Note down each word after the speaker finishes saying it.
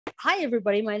Hi,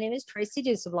 everybody. My name is Tracy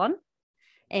Dusablon,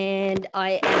 and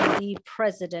I am the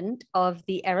president of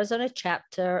the Arizona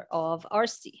chapter of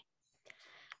RC.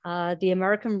 The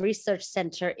American Research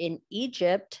Center in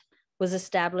Egypt was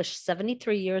established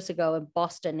 73 years ago in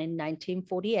Boston in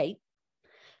 1948.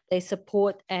 They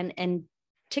support an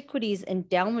antiquities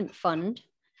endowment fund,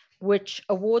 which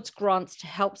awards grants to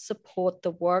help support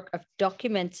the work of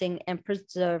documenting and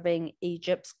preserving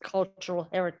Egypt's cultural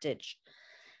heritage,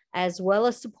 as well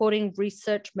as supporting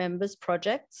research members'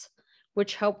 projects,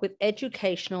 which help with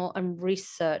educational and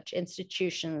research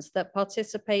institutions that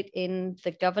participate in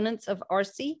the governance of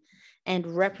RC and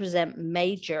represent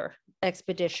major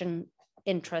expedition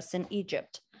interests in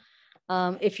Egypt.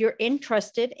 If you're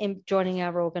interested in joining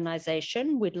our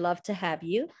organization, we'd love to have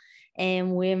you,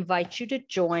 and we invite you to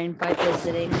join by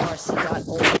visiting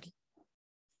rc.org.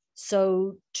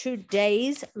 So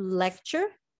today's lecture,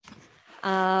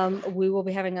 we will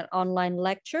be having an online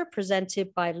lecture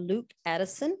presented by Luke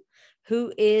Addison,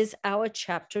 who is our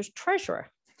chapter's treasurer.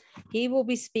 He will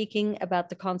be speaking about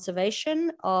the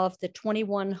conservation of the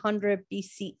 2100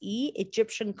 BCE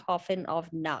Egyptian Coffin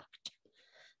of Nakht.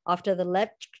 After the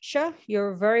lecture,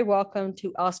 you're very welcome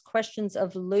to ask questions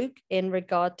of Luke in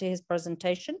regard to his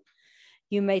presentation.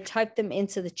 You may type them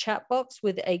into the chat box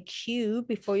with a Q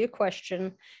before your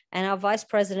question, and our Vice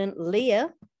President,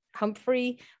 Leah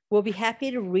Humphrey, will be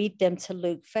happy to read them to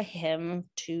Luke for him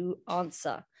to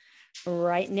answer.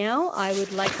 Right now, I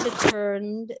would like to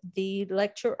turn the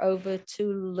lecture over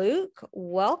to Luke.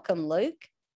 Welcome, Luke.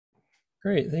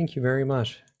 Great, thank you very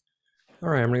much. All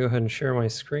right, I'm going to go ahead and share my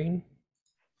screen.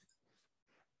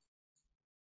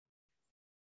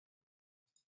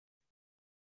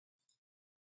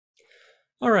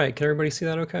 All right, can everybody see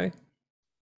that okay?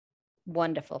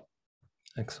 Wonderful.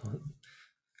 Excellent.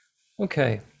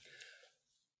 Okay.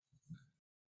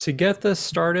 To get this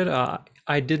started,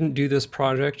 I didn't do this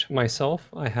project myself.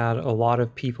 I had a lot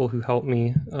of people who helped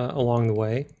me along the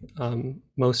way.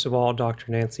 Most of all,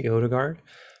 Dr. Nancy Odegaard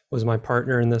was my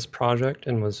partner in this project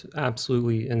and was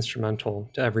absolutely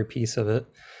instrumental to every piece of it.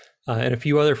 And a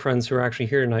few other friends who are actually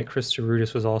here tonight. Chris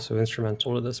Rudis was also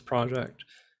instrumental to this project.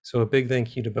 So a big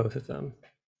thank you to both of them.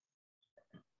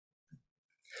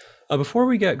 Before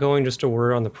we get going, just a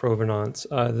word on the provenance.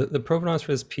 The provenance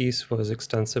for this piece was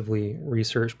extensively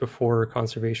researched before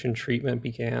conservation treatment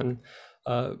began,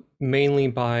 mainly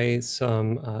by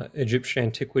some Egyptian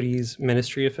antiquities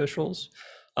ministry officials,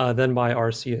 then by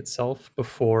RC itself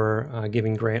before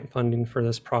giving grant funding for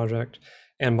this project,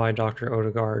 and by Dr.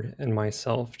 Odegaard and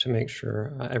myself to make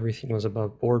sure everything was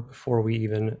above board before we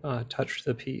even touched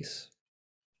the piece.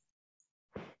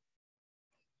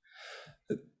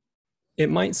 It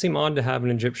might seem odd to have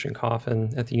an Egyptian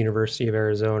coffin at the University of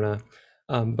Arizona,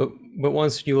 but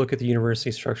once you look at the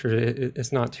university structure,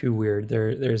 it's not too weird.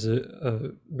 There's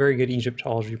a very good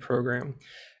Egyptology program,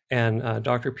 and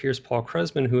Dr. Pierce Paul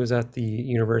Kresman, who was at the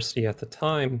university at the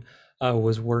time,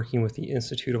 was working with the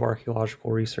Institute of Archaeological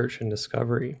Research and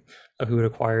Discovery, who had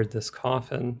acquired this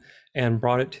coffin and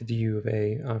brought it to the U of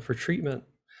A for treatment.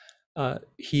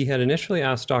 He had initially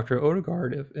asked Dr.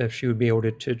 Odegaard if she would be able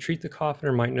to treat the coffin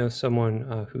or might know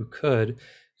someone who could,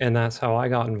 and that's how I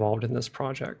got involved in this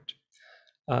project.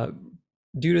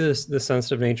 Due to the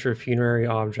sensitive nature of funerary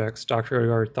objects, Dr.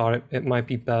 Odegaard thought it might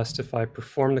be best if I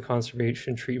performed the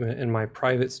conservation treatment in my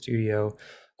private studio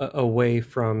away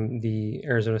from the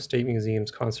Arizona State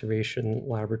Museum's Conservation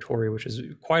Laboratory, which is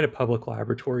quite a public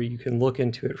laboratory. You can look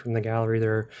into it from the gallery.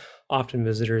 There are often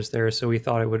visitors there, so we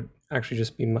thought it would actually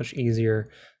just be much easier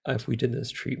if we did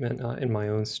this treatment in my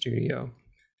own studio.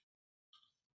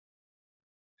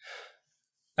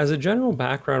 As a general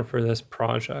background for this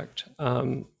project,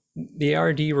 the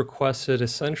ARD requested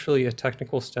essentially a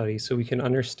technical study so we can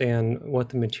understand what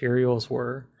the materials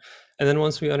were. And then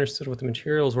once we understood what the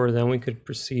materials were, then we could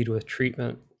proceed with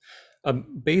treatment. A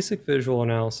basic visual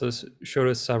analysis showed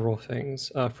us several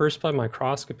things. First, by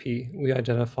microscopy, we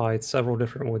identified several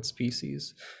different wood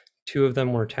species. Two of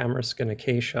them were tamarisk and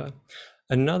acacia.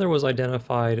 Another was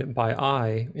identified by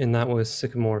eye, and that was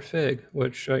sycamore fig,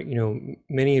 which,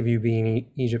 many of you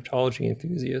being Egyptology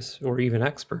enthusiasts or even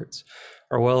experts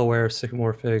are well aware of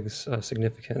sycamore fig's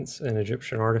significance in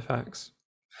Egyptian artifacts.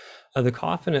 The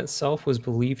coffin itself was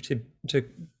believed to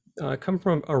come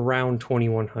from around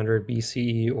 2100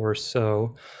 BCE or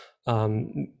so.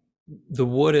 The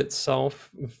wood itself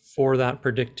for that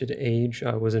predicted age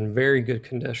was in very good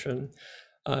condition.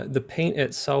 The paint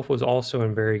itself was also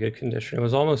in very good condition. It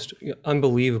was almost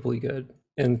unbelievably good.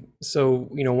 And so,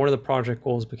 one of the project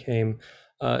goals became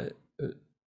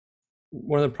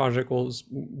one of the project goals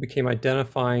became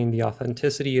identifying the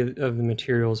authenticity of the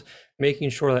materials, making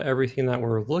sure that everything that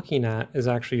we're looking at is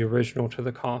actually original to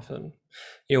the coffin.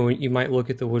 You might look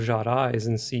at the Wajad eyes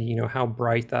and see, how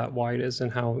bright that white is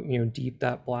and how, deep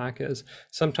that black is.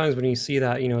 Sometimes when you see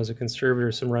that, as a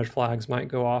conservator, some red flags might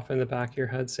go off in the back of your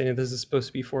head saying this is supposed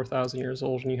to be 4,000 years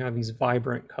old and you have these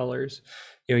vibrant colors.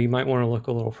 You might want to look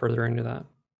a little further into that.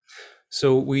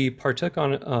 So we partook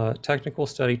on a technical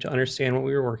study to understand what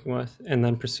we were working with and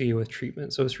then proceed with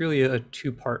treatment. So it's really a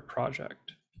two-part project.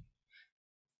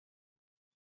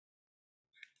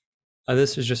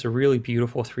 This is just a really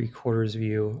beautiful 3/4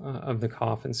 view of the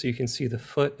coffin. So you can see the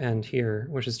foot end here,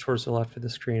 which is towards the left of the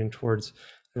screen, and towards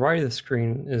the right of the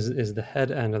screen is the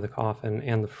head end of the coffin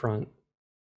and the front.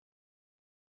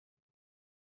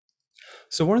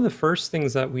 So one of the first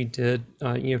things that we did,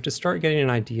 to start getting an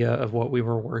idea of what we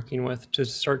were working with, to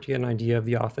start to get an idea of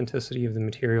the authenticity of the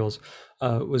materials,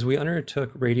 was we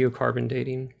undertook radiocarbon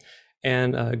dating.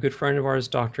 And a good friend of ours,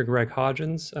 Dr. Greg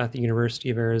Hodgins at the University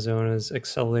of Arizona's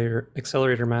Accelerator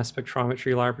Mass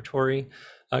Spectrometry Laboratory,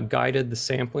 guided the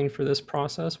sampling for this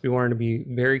process. We wanted to be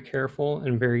very careful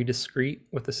and very discreet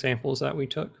with the samples that we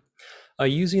took.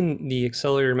 Using the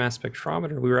Accelerator mass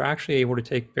spectrometer, we were actually able to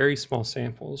take very small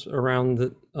samples around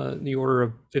the order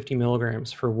of 50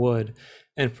 milligrams for wood,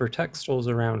 and for textiles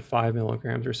around 5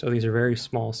 milligrams or so. These are very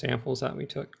small samples that we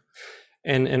took.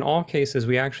 And in all cases,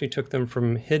 we actually took them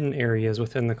from hidden areas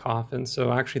within the coffin.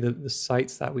 So actually the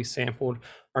sites that we sampled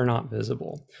are not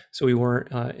visible. So we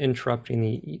weren't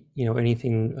interrupting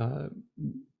anything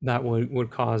that would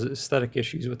cause aesthetic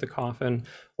issues with the coffin,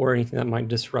 or anything that might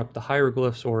disrupt the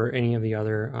hieroglyphs or any of the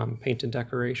other painted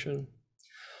decoration.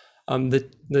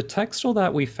 The textile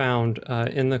that we found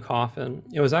in the coffin,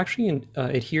 it was actually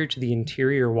adhered to the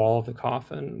interior wall of the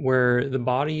coffin, where the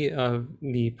body of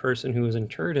the person who was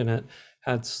interred in it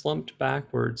had slumped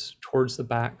backwards towards the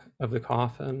back of the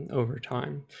coffin over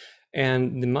time.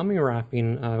 And the mummy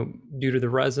wrapping, due to the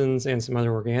resins and some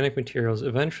other organic materials,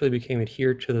 eventually became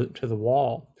adhered to the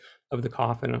wall of the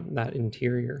coffin, that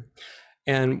interior.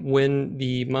 And when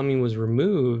the mummy was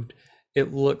removed,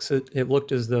 it looked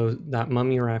as though that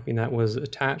mummy wrapping that was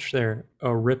attached there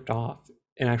ripped off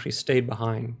and actually stayed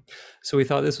behind. So we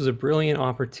thought this was a brilliant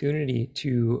opportunity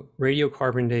to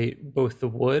radiocarbon date both the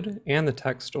wood and the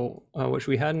textile, which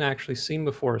we hadn't actually seen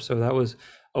before. So that was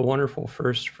a wonderful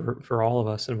first for all of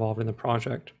us involved in the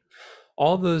project.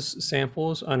 All of those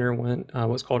samples underwent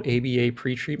what's called ABA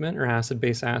pretreatment, or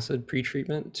acid-base acid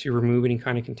pretreatment, to remove any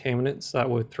kind of contaminants that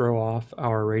would throw off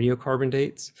our radiocarbon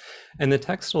dates. And the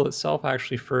textile itself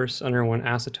actually first underwent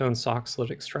acetone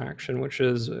soxylate extraction, which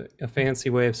is a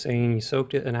fancy way of saying you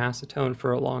soaked it in acetone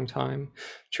for a long time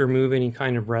to remove any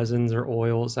kind of resins or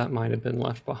oils that might have been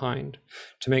left behind,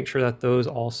 to make sure that those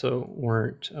also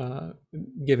weren't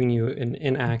giving you an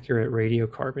inaccurate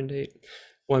radiocarbon date.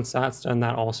 Once that's done,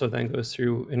 that also then goes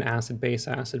through an acid-base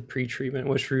acid pretreatment,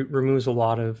 which removes a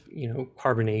lot of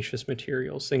carbonaceous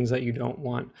materials, things that you don't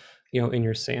want in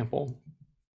your sample.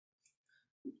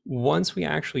 Once we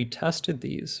actually tested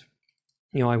these,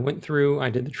 I went through, I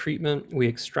did the treatment, we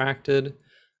extracted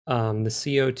the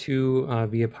CO2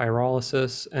 via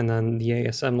pyrolysis, and then the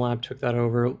ASM lab took that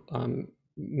over,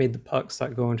 made the pucks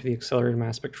that go into the accelerated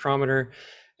mass spectrometer,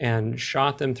 and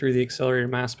shot them through the accelerated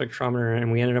mass spectrometer,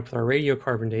 and we ended up with our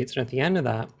radiocarbon dates. And at the end of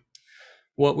that,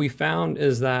 what we found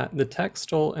is that the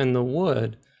textile and the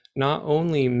wood not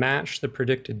only matched the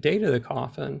predicted date of the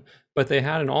coffin, but they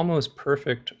had an almost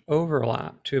perfect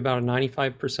overlap to about a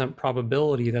 95%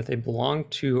 probability that they belonged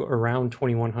to around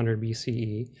 2100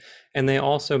 BCE. And they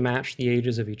also matched the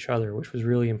ages of each other, which was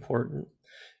really important.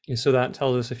 And so that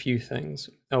tells us a few things.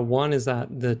 One is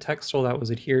that the textile that was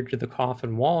adhered to the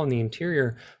coffin wall in the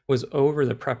interior was over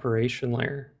the preparation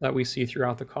layer that we see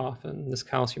throughout the coffin, this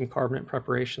calcium carbonate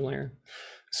preparation layer.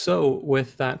 So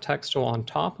with that textile on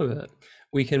top of it,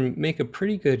 we can make a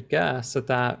pretty good guess that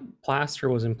that plaster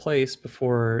was in place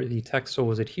before the textile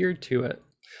was adhered to it.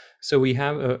 So we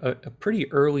have a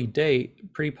pretty early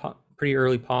date, pretty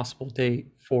early possible date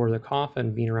for the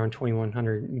coffin being around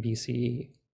 2100 BCE.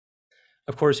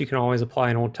 Of course, you can always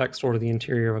apply an old textile to the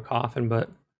interior of a coffin, but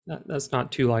that's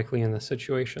not too likely in this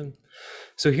situation.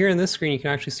 So here in this screen, you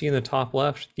can actually see in the top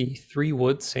left the 3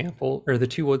 wood sample, or the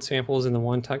 2 wood samples and the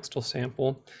 1 textile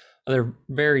sample. They're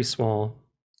very small.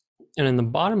 And in the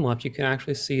bottom left, you can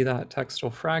actually see that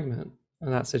textile fragment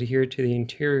that's adhered to the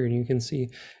interior, and you can see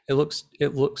it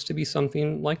looks to be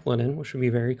something like linen, which would be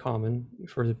very common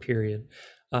for the period.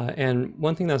 And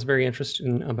one thing that's very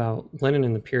interesting about linen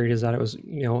in the period is that it was,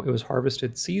 it was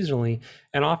harvested seasonally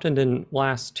and often didn't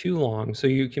last too long. So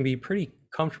you can be pretty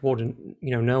comfortable to,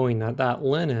 knowing that that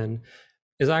linen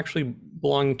is actually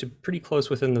belonging to pretty close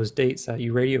within those dates that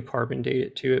you radiocarbon date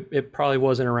it to. It probably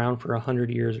wasn't around for 100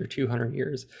 years or 200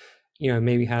 years.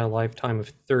 Maybe had a lifetime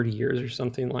of 30 years or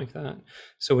something like that.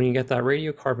 So when you get that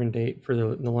radiocarbon date for the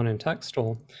linen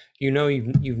textile,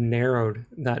 you've narrowed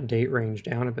that date range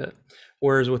down a bit.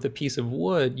 Whereas with a piece of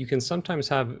wood, you can sometimes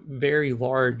have very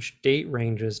large date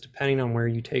ranges depending on where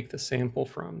you take the sample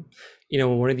from.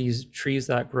 One of these trees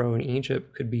that grow in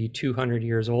Egypt could be 200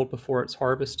 years old before it's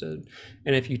harvested.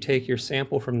 And if you take your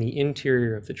sample from the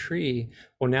interior of the tree,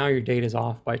 well, now your date is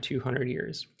off by 200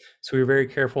 years. So we were very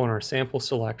careful in our sample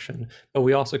selection, but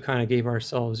we also kind of gave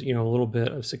ourselves, a little bit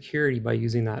of security by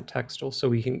using that textile so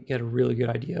we can get a really good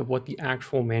idea of what the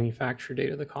actual manufacture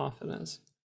date of the coffin is.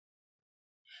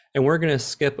 And we're going to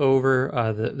skip over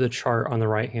the chart on the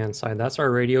right-hand side. That's our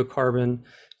radiocarbon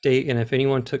date. And if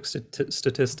anyone took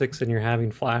statistics and you're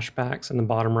having flashbacks in the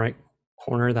bottom right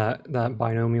corner, that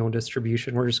binomial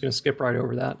distribution, we're just going to skip right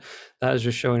over that. That is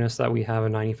just showing us that we have a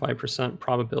 95%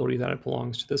 probability that it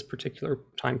belongs to this particular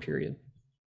time period.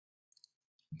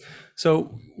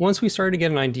 So once we started to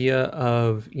get an idea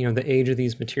of the age of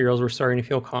these materials, we're starting to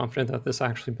feel confident that this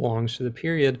actually belongs to the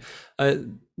period.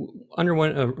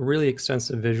 Underwent a really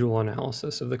extensive visual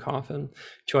analysis of the coffin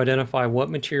to identify what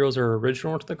materials are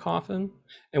original to the coffin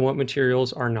and what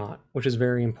materials are not, which is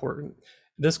very important.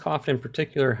 This coffin in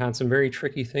particular had some very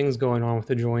tricky things going on with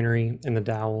the joinery and the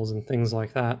dowels and things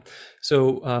like that.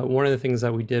 So one of the things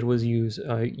that we did was use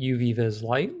UV vis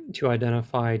light to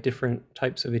identify different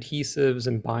types of adhesives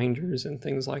and binders and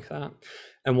things like that.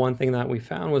 And one thing that we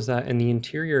found was that in the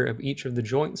interior of each of the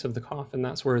joints of the coffin,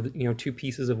 that's where two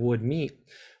pieces of wood meet.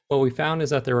 What we found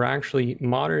is that there were actually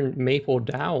modern maple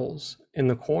dowels in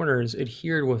the corners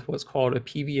adhered with what's called a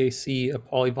PVAC, a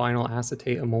polyvinyl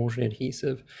acetate emulsion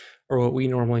adhesive, or what we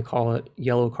normally call it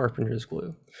yellow carpenter's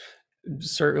glue.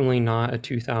 Certainly not a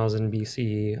 2000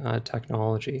 BCE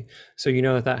technology. So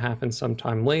that happened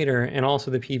sometime later. And also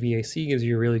the PVAC gives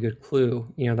you a really good clue.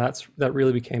 That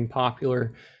really became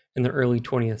popular in the early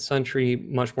 20th century,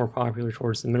 much more popular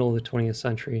towards the middle of the 20th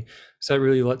century. So that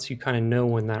really lets you kind of know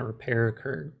when that repair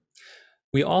occurred.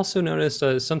 We also noticed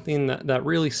something that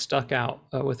really stuck out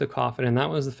with the coffin, and that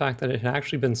was the fact that it had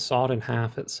actually been sawed in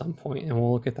half at some point, and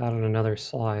we'll look at that on another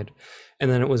slide. And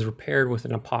then it was repaired with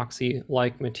an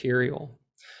epoxy-like material.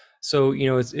 So,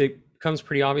 it becomes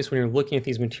pretty obvious when you're looking at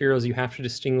these materials, you have to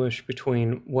distinguish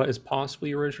between what is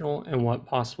possibly original and what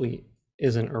possibly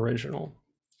isn't original.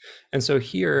 And so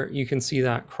here you can see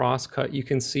that cross cut. You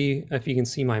can see, if you can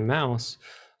see my mouse,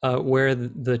 where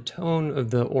the tone of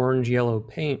the orange yellow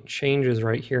paint changes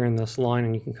right here in this line,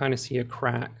 and you can kind of see a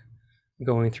crack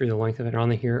going through the length of it. On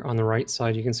the right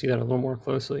side, you can see that a little more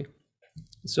closely.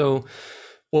 So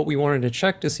what we wanted to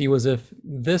check to see was if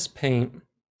this paint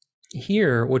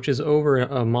here, which is over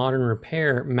a modern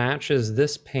repair, matches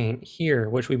this paint here,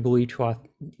 which we believe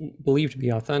to be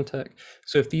authentic.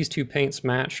 So if these two paints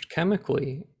matched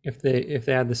chemically, if they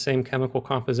had the same chemical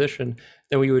composition,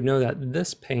 then we would know that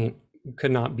this paint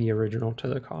could not be original to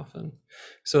the coffin.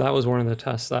 So that was one of the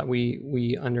tests that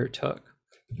we undertook.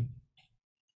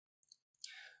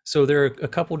 So there are a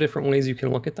couple different ways you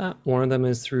can look at that. One of them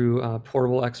is through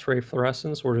portable X-ray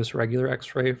fluorescence or just regular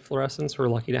X-ray fluorescence. We're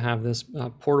lucky to have this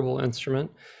portable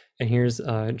instrument. And here's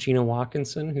Gina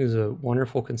Watkinson, who's a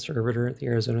wonderful conservator at the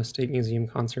Arizona State Museum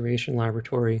Conservation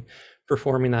Laboratory,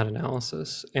 performing that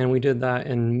analysis. And we did that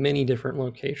in many different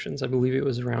locations. I believe it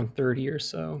was around 30 or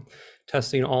so,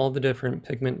 testing all the different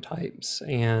pigment types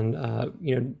and,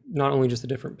 not only just the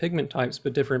different pigment types,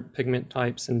 but different pigment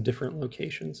types in different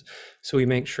locations. So we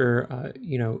make sure,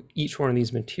 each one of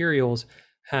these materials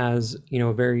has,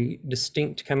 a very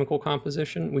distinct chemical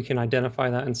composition. We can identify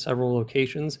that in several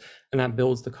locations, and that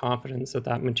builds the confidence that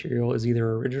that material is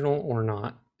either original or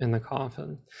not in the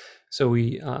coffin. So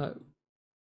we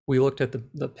looked at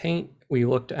the paint, we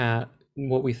looked at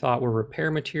what we thought were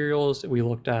repair materials, we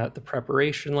looked at the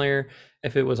preparation layer.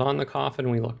 If it was on the coffin,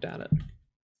 we looked at it.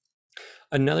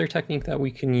 Another technique that we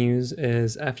can use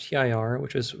is FTIR,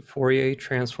 which is Fourier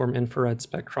Transform Infrared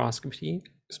Spectroscopy,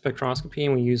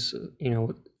 and we use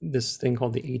this thing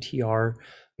called the ATR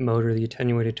mode, or the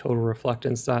attenuated total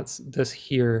reflectance. That's this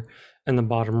here in the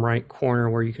bottom right corner,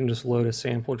 where you can just load a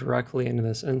sample directly into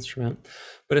this instrument.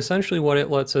 But essentially what it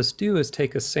lets us do is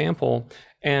take a sample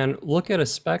and look at a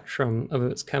spectrum of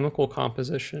its chemical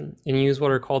composition and use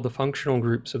what are called the functional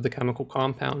groups of the chemical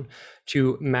compound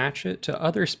to match it to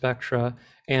other spectra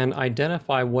and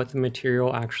identify what the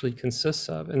material actually consists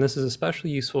of. And this is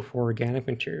especially useful for organic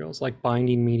materials like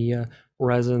binding media,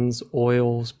 resins,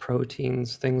 oils,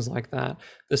 proteins, things like that.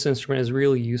 This instrument is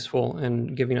really useful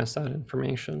in giving us that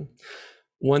information.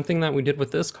 One thing that we did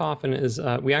with this coffin is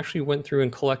we actually went through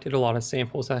and collected a lot of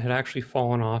samples that had actually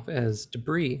fallen off as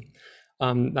debris.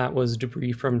 That was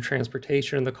debris from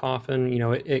transportation of the coffin. You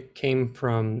know, it came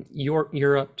from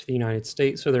Europe to the United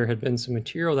States, so there had been some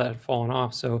material that had fallen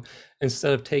off. So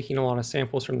instead of taking a lot of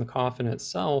samples from the coffin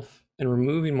itself and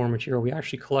removing more material, we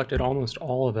actually collected almost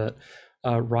all of it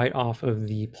right off of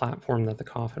the platform that the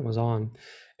coffin was on.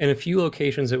 In a few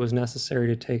locations, it was necessary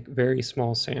to take very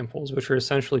small samples, which are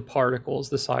essentially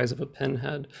particles the size of a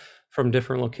pinhead, from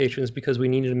different locations, because we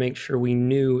needed to make sure we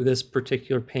knew this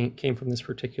particular paint came from this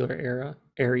particular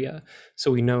area,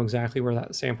 so we know exactly where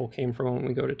that sample came from when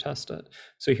we go to test it.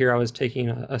 So here I was taking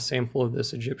a sample of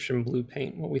this Egyptian blue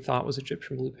paint, what we thought was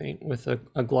Egyptian blue paint, with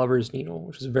a Glover's needle,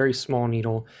 which is a very small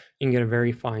needle. You can get a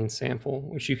very fine sample,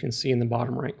 which you can see in the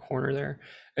bottom right corner there.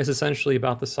 It's essentially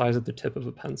about the size of the tip of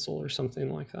a pencil or something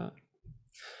like that.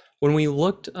 When we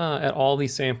looked at all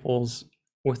these samples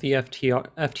with the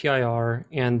FTIR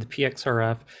and the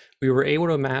PXRF, we were able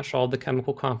to match all the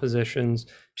chemical compositions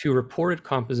to reported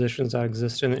compositions that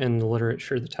exist in the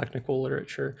literature, the technical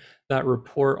literature, that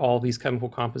report all these chemical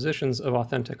compositions of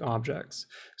authentic objects.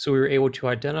 So we were able to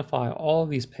identify all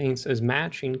of these paints as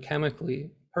matching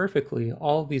chemically, perfectly,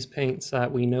 all of these paints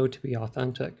that we know to be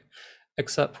authentic,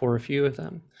 except for a few of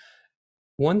them.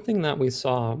 One thing that we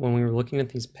saw when we were looking at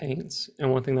these paints,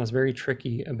 and one thing that's very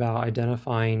tricky about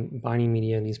identifying binding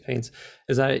media in these paints,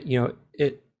 is that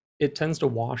it tends to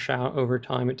wash out over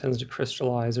time. It tends to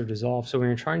crystallize or dissolve. So when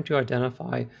you're trying to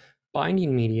identify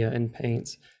binding media in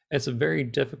paints, it's a very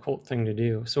difficult thing to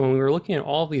do. So when we were looking at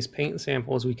all of these paint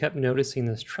samples, we kept noticing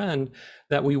this trend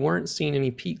that we weren't seeing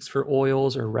any peaks for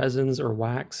oils or resins or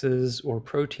waxes or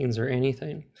proteins or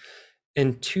anything.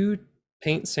 In two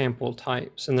paint sample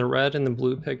types, in the red and the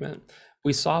blue pigment,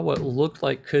 we saw what looked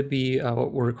like could be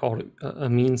what were called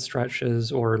amine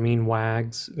stretches or amine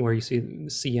wags, where you see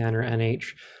CN or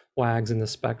NH wags in the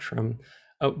spectrum,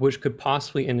 which could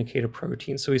possibly indicate a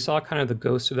protein. So we saw kind of the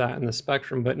ghost of that in the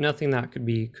spectrum, but nothing that could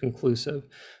be conclusive.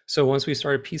 So once we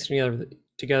started piecing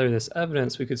together this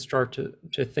evidence, we could start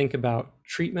to think about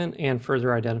treatment and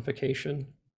further identification.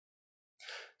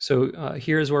 So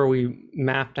here's where we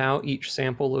mapped out each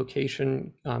sample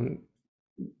location,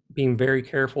 being very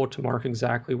careful to mark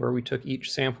exactly where we took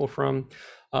each sample from.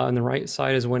 On the right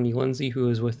side is Wendy Lindsay, who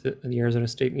was with the Arizona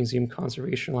State Museum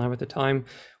Conservation Lab at the time.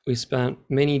 We spent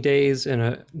many days in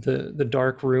the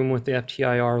dark room with the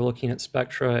FTIR looking at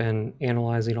spectra and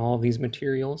analyzing all of these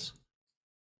materials.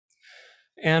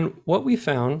 And what we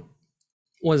found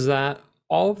was that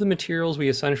all of the materials we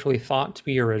essentially thought to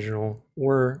be original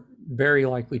were very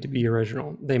likely to be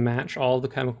original. They match all the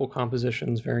chemical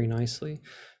compositions very nicely.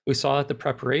 We saw that the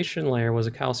preparation layer was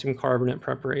a calcium carbonate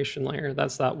preparation layer.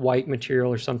 That's that white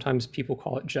material, or sometimes people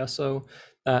call it gesso,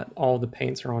 that all the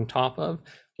paints are on top of.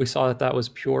 We saw that that was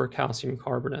pure calcium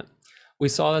carbonate. We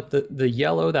saw that the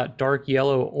yellow, that dark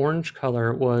yellow orange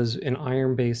color, was an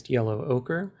iron-based yellow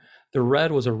ochre. The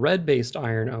red was a red-based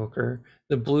iron ochre.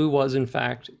 The blue was in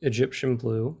fact Egyptian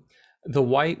blue. The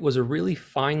white was a really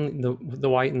fine, the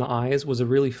white in the eyes was a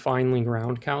really finely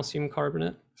ground calcium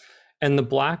carbonate. And the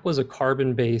black was a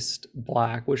carbon-based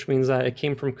black, which means that it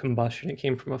came from combustion, it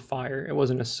came from a fire. It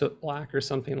wasn't a soot black or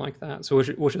something like that. So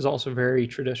which is also very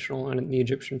traditional in the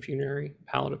Egyptian funerary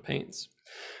palette of paints.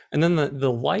 And then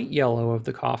the light yellow of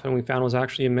the coffin we found was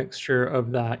actually a mixture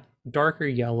of that darker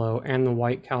yellow and the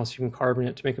white calcium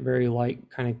carbonate to make a very light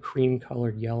kind of cream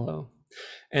colored yellow.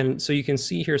 And so you can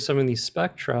see here some of these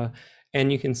spectra,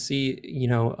 and you can see,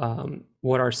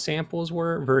 what our samples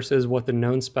were versus what the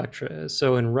known spectra is.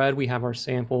 So in red, we have our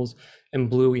samples. In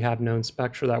blue, we have known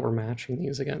spectra that we're matching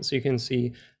these against. So you can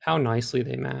see how nicely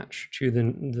they match to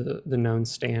the known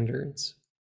standards.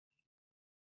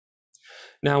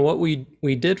 Now, what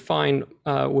we did find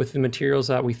with the materials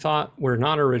that we thought were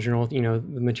not original, the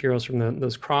materials from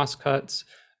those crosscuts,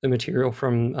 the material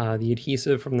from the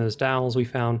adhesive from those dowels, we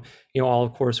found, all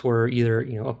of course were either,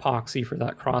 epoxy for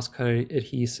that crosscut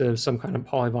adhesive, some kind of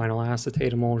polyvinyl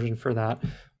acetate emulsion for that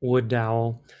wood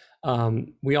dowel.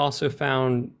 We also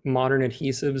found modern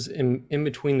adhesives in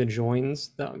between the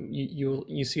joins. That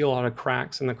you see a lot of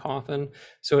cracks in the coffin.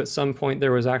 So at some point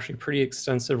there was actually pretty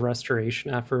extensive restoration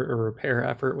effort or repair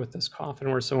effort with this coffin,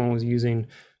 where someone was using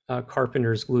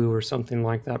carpenter's glue or something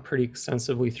like that pretty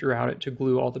extensively throughout it to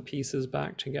glue all the pieces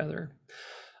back together.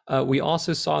 We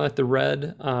also saw that the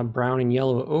red, brown, and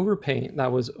yellow overpaint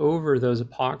that was over those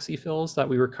epoxy fills that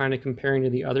we were kind of comparing to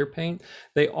the other paint,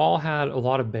 they all had a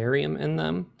lot of barium in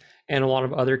them and a lot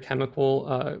of other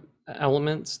chemical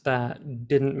elements that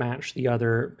didn't match the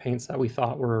other paints that we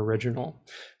thought were original.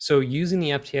 So using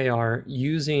the FTIR,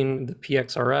 using the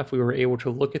PXRF, we were able to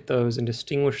look at those and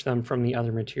distinguish them from the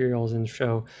other materials and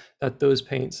show that those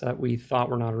paints that we thought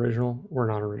were not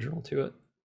original to it.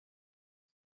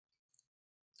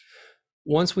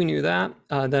 Once we knew that,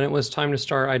 then it was time to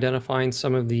start identifying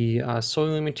some of the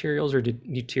soiling materials or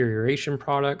deterioration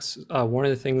products. One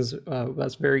of the things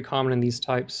that's very common in these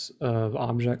types of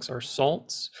objects are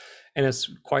salts. And it's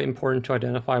quite important to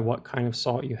identify what kind of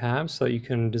salt you have so that you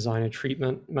can design a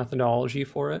treatment methodology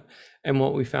for it. And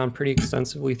what we found pretty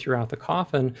extensively throughout the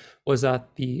coffin was that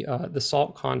the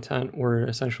salt content were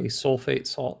essentially sulfate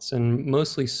salts and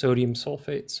mostly sodium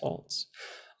sulfate salts.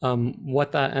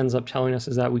 What that ends up telling us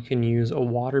is that we can use a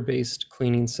water-based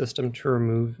cleaning system to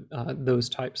remove those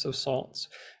types of salts.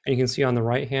 And you can see on the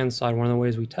right-hand side, one of the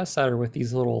ways we test that are with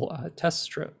these little test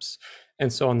strips.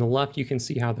 And so on the left, you can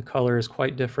see how the color is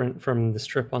quite different from the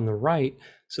strip on the right.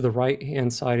 So the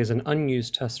right-hand side is an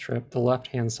unused test strip. The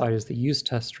left-hand side is the used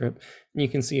test strip. And you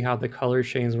can see how the color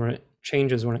changes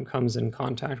when it comes in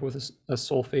contact with a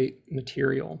sulfate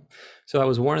material. So that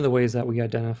was one of the ways that we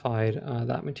identified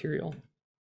that material.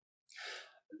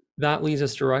 That leads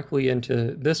us directly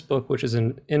into this book, which is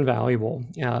invaluable,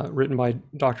 written by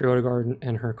Dr. Odegaard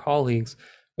and her colleagues,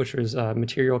 which is a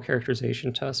material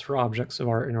characterization test for objects of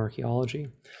art and archaeology.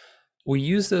 We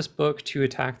use this book to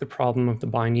attack the problem of the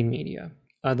binding media.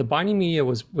 The binding media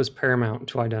was paramount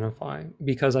to identify,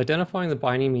 because identifying the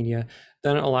binding media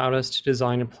then allowed us to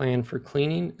design a plan for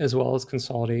cleaning as well as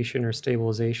consolidation or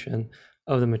stabilization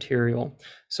of the material.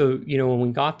 So, when we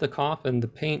got the coffin, the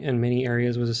paint in many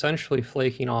areas was essentially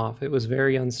flaking off. It was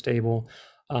very unstable.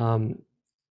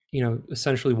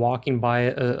 Essentially walking by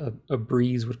it, a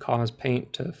breeze would cause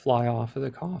paint to fly off of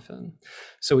the coffin.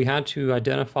 So we had to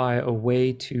identify a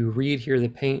way to re-adhere the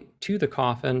paint to the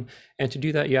coffin. And to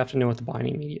do that, you have to know what the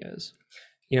binding media is.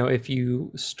 If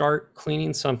you start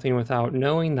cleaning something without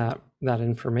knowing that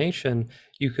information,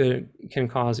 you can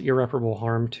cause irreparable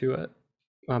harm to it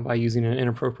by using an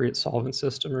inappropriate solvent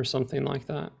system or something like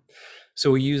that.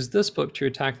 So we used this book to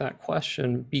attack that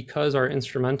question because our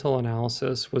instrumental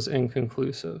analysis was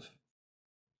inconclusive.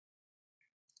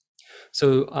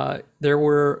 So there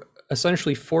were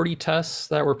essentially 40 tests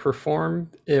that were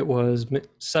performed. It was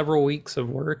several weeks of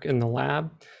work in the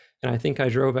lab, and I think I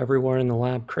drove everyone in the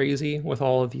lab crazy with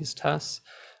all of these tests.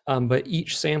 But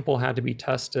each sample had to be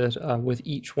tested with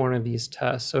each one of these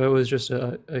tests. So it was just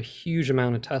a huge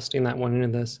amount of testing that went into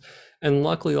this. And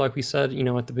luckily, like we said,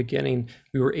 at the beginning,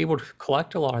 we were able to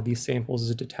collect a lot of these samples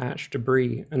as detached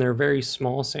debris, and they're very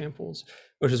small samples,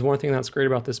 which is one thing that's great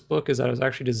about this book, is that it was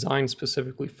actually designed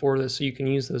specifically for this. So you can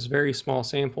use those very small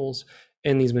samples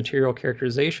in these material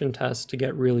characterization tests to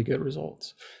get really good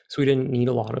results. So we didn't need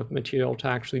a lot of material to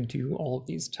actually do all of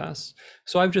these tests.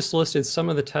 So I've just listed some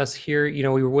of the tests here.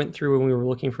 We went through and we were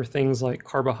looking for things like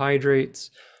carbohydrates,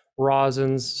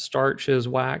 rosins, starches,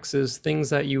 waxes,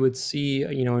 things that you would see,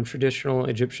 in traditional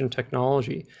Egyptian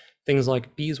technology, things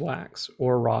like beeswax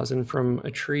or rosin from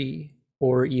a tree,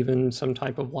 or even some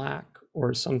type of lac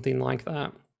or something like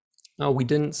that. We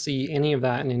didn't see any of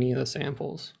that in any of the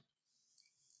samples.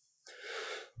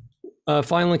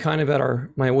 Finally, kind of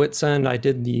at my wit's end, I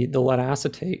did the lead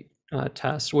acetate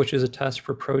test, which is a test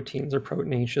for proteins or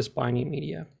proteinaceous binding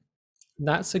media.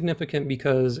 That's significant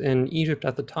because in Egypt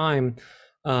at the time,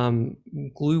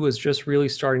 glue was just really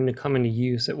starting to come into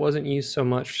use. It wasn't used so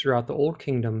much throughout the Old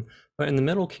Kingdom, but in the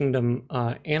Middle Kingdom,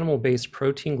 animal-based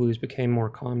protein glues became more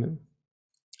common.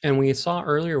 And we saw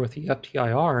earlier with the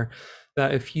FTIR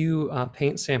that a few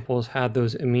paint samples had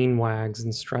those amine wags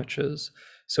and stretches.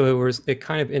 So it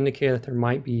kind of indicated that there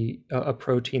might be a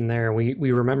protein there.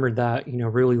 We remembered that,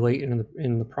 really late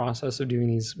in the process of doing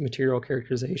these material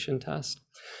characterization tests.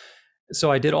 So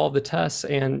I did all the tests,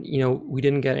 and we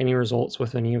didn't get any results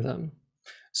with any of them.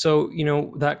 So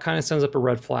that kind of sends up a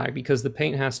red flag, because the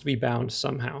paint has to be bound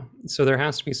somehow. So there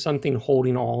has to be something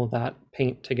holding all of that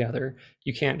paint together.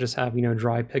 You can't just have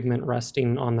dry pigment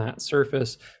resting on that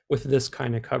surface with this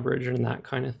kind of coverage and that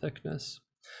kind of thickness.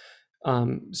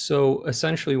 So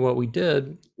essentially what we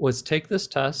did was take this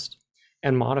test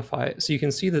and modify it. So you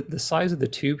can see that the size of the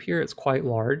tube here, it's quite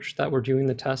large that we're doing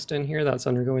the test in here that's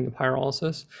undergoing the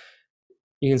pyrolysis.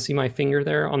 You can see my finger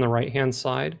there on the right-hand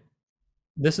side.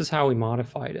 This is how we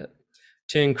modified it.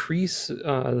 To increase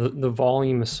the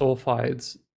volume of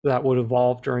sulfides that would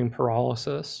evolve during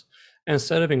pyrolysis,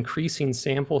 instead of increasing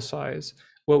sample size,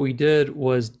 what we did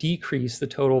was decrease the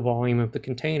total volume of the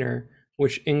container,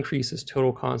 which increases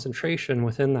total concentration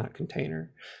within that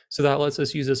container. So that lets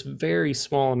us use this very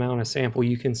small amount of sample.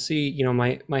 You can see, you know,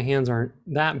 my hands aren't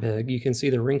that big. You can see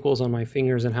the wrinkles on my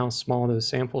fingers and how small those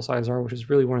sample sizes are, which is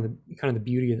really one of the kind of the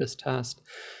beauty of this test.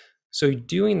 So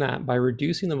doing that by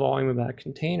reducing the volume of that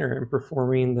container and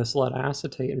performing this lead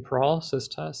acetate and pyrolysis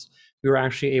test, we were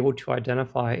actually able to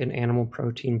identify an animal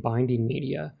protein binding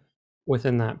media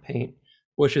within that paint,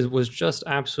 which was just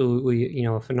absolutely, you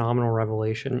know, a phenomenal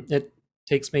revelation. It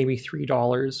takes maybe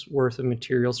 $3 worth of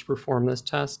materials to perform this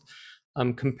test.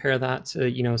 Compare that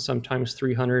to, you know, sometimes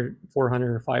 $300, $400,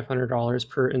 or $500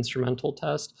 per instrumental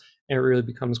test. And it really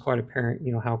becomes quite apparent,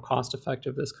 you know, how cost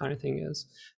effective this kind of thing is,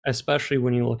 especially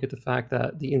when you look at the fact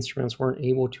that the instruments weren't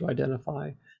able to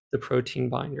identify the protein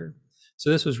binder.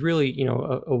 So this was really, you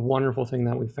know, a wonderful thing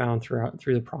that we found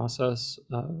through the process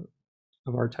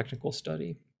of our technical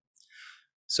study.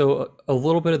 So a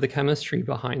little bit of the chemistry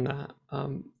behind that.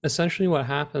 Essentially what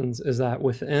happens is that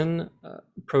within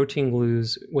protein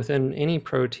glues, within any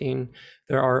protein,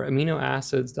 there are amino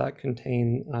acids that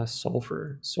contain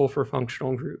sulfur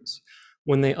functional groups.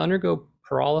 When they undergo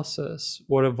pyrolysis,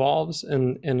 what evolves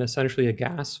in essentially a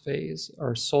gas phase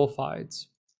are sulfides.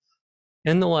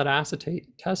 In the lead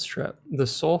acetate test strip, the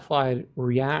sulfide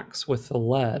reacts with the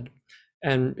lead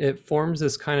and it forms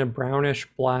this kind of brownish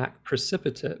black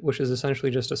precipitate, which is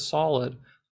essentially just a solid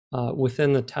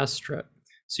within the test strip.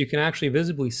 So you can actually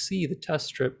visibly see the test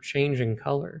strip change in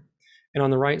color. And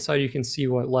on the right side, you can see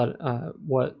what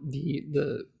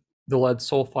the lead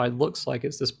sulfide looks like.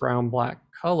 It's this brown black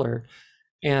color.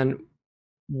 And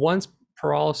once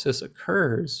pyrolysis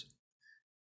occurs,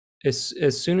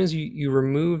 as soon as you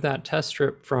remove that test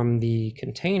strip from the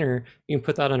container, you can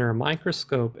put that under a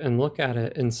microscope and look at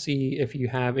it and see if you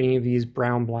have any of these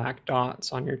brown black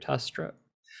dots on your test strip.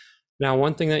 Now,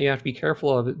 one thing that you have to be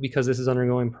careful of, because this is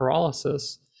undergoing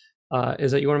pyrolysis,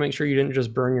 is that you want to make sure you didn't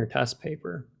just burn your test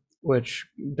paper, which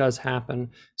does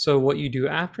happen. So what you do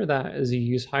after that is you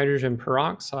use hydrogen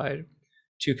peroxide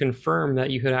to confirm that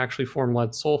you had actually formed lead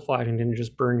sulfide and didn't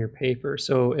just burn your paper.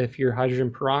 So if your hydrogen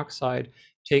peroxide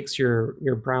takes your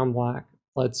brown black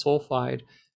lead sulfide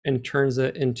and turns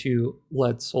it into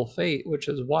lead sulfate, which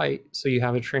is white, so you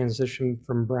have a transition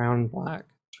from brown black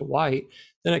to white,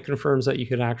 then it confirms that you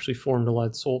could actually form the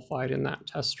lead sulfide in that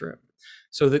test strip.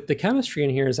 So the chemistry in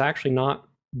here is actually not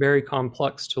very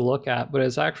complex to look at, but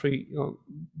it's actually, you know,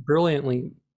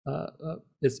 brilliantly,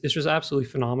 it's just absolutely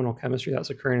phenomenal chemistry that's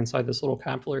occurring inside this little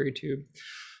capillary tube.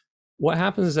 What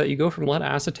happens is that you go from lead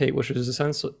acetate, which is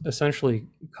essentially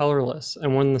colorless,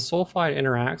 and when the sulfide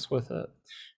interacts with it,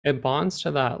 it bonds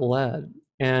to that lead,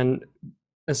 and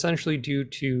essentially due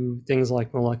to things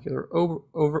like molecular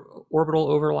orbital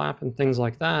overlap and things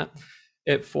like that,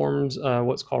 it forms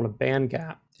what's called a band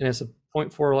gap, and it's a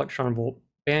 0.4 electron volt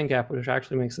band gap, which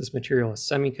actually makes this material a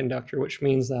semiconductor, which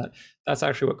means that that's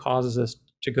actually what causes this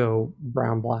to go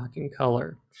brown-black in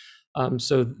color.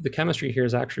 So the chemistry here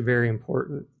is actually very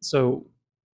important. So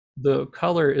the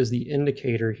color is the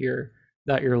indicator here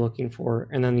that you're looking for,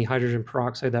 and then the hydrogen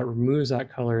peroxide that removes that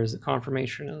color is the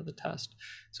confirmation of the test.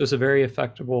 So it's a very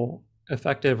effective,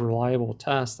 reliable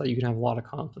test that you can have a lot of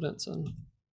confidence in.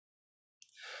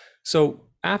 So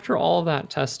after all of that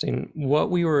testing,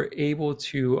 what we were able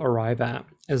to arrive at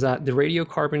is that the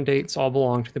radiocarbon dates all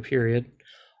belong to the period.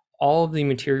 All of the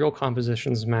material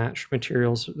compositions match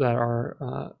materials that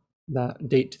are that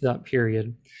date to that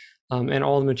period. And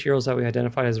all the materials that we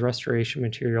identified as restoration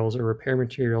materials or repair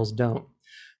materials don't.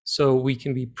 So we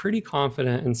can be pretty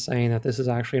confident in saying that this is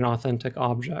actually an authentic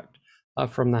object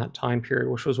from that time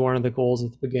period, which was one of the goals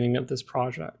at the beginning of this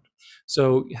project.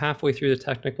 So halfway through the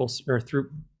technical, or through,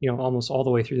 you know, almost all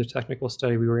the way through the technical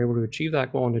study, we were able to achieve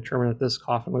that goal and determine that this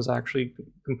coffin was actually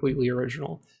completely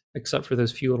original, except for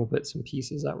those few little bits and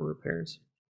pieces that were repairs.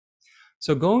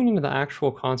 So going into the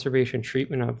actual conservation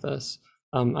treatment of this,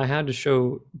 I had to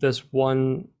show this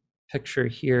one picture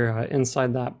here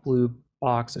inside that blue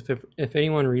box. If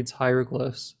anyone reads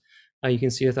hieroglyphs, you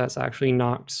can see that that's actually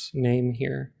Nakht's name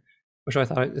here, which I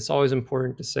thought it's always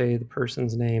important to say the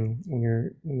person's name when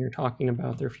you're talking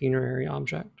about their funerary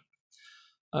object.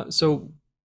 So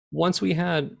once we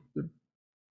had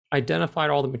identified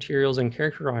all the materials and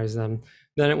characterized them,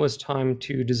 then it was time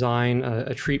to design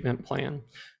a treatment plan.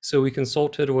 So we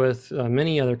consulted with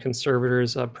many other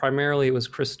conservators. Primarily it was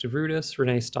Chris DeVrutis,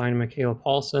 Renee Stein, and Michaela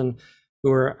Paulson,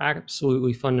 who were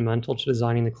absolutely fundamental to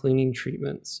designing the cleaning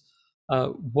treatments.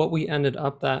 What we ended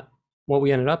up at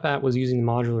was using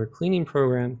the modular cleaning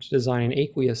program to design an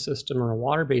aqueous system, or a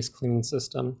water-based cleaning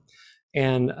system.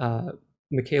 And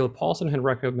Michaela Paulson had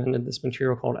recommended this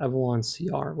material called Evolon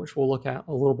CR, which we'll look at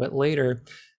a little bit later.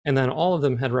 And then all of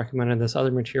them had recommended this other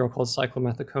material called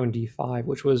cyclomethicone D5,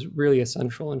 which was really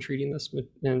essential in treating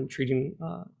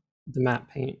the matte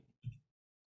paint.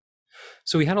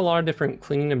 So we had a lot of different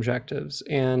cleaning objectives.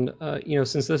 And,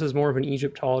 since this is more of an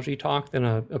Egyptology talk than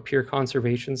a pure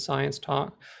conservation science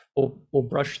talk, we'll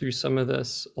brush through some of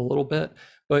this a little bit.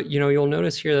 But, you'll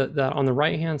notice here that on the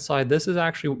right-hand side, this is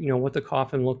actually, what the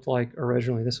coffin looked like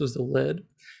originally. This was the lid.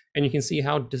 And you can see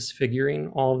how disfiguring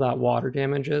all of that water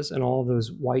damage is and all of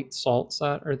those white salts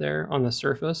that are there on the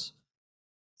surface.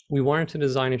 We wanted to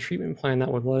design a treatment plan that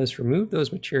would let us remove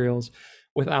those materials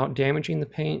without damaging the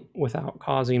paint, without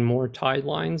causing more tide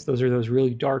lines. Those are those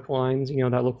really dark lines,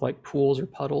 that look like pools or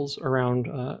puddles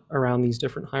around these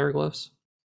different hieroglyphs.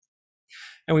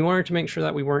 And we wanted to make sure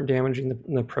that we weren't damaging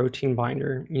the protein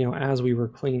binder, as we were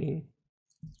cleaning.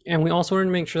 And we also wanted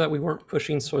to make sure that we weren't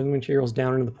pushing soil materials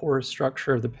down into the porous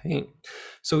structure of the paint.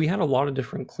 So we had a lot of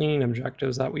different cleaning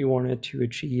objectives that we wanted to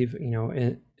achieve,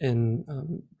 in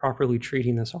properly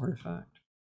treating this artifact.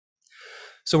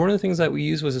 So one of the things that we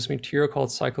used was this material called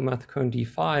cyclomethicone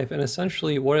D5, and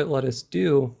essentially what it let us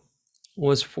do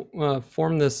was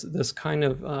form this kind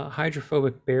of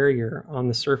hydrophobic barrier on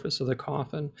the surface of the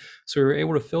coffin. So we were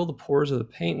able to fill the pores of the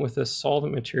paint with this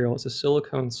solvent material. It's a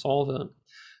silicone solvent,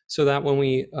 so that when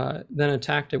we then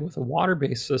attacked it with a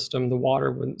water-based system, the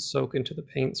water wouldn't soak into the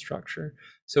paint structure.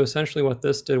 So essentially what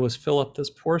this did was fill up this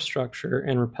pore structure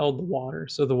and repelled the water,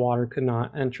 so the water could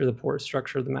not enter the pore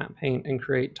structure of the matte paint and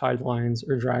create tide lines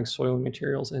or drag soil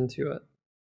materials into it.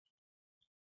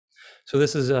 So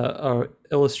this is a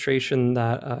illustration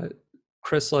that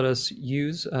Chris let us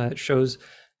use. It shows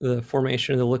the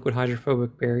formation of the liquid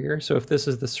hydrophobic barrier. So if this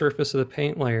is the surface of the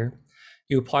paint layer,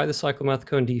 you apply the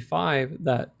cyclomethicone D5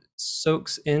 that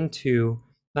soaks into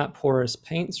that porous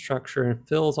paint structure and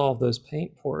fills all of those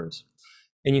paint pores.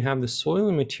 And you have the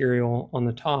soiling material on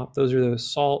the top. Those are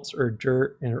those salts or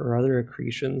dirt or other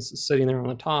accretions sitting there on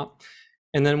the top.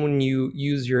 And then when you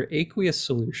use your aqueous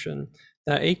solution,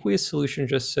 that aqueous solution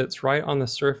just sits right on the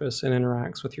surface and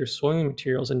interacts with your soiling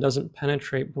materials and doesn't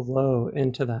penetrate below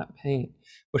into that paint,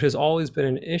 which has always been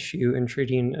an issue in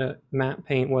treating matte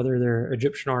paint, whether they're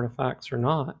Egyptian artifacts or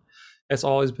not. It's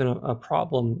always been a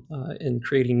problem in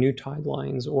creating new tide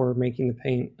lines or making the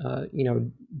paint,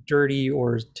 dirty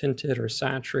or tinted or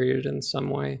saturated in some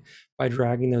way by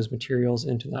dragging those materials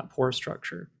into that pore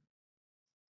structure.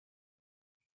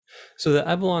 So the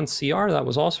Evolon CR that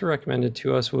was also recommended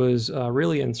to us was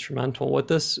really instrumental. What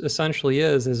this essentially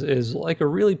is like a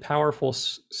really powerful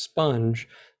sponge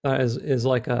that is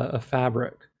like a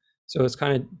fabric. So it's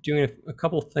kind of doing a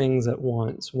couple things at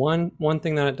once. One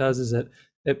thing that it does is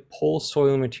it pulls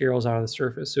soil materials out of the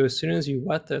surface. So as soon as you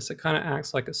wet this, it kind of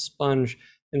acts like a sponge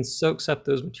and soaks up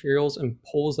those materials and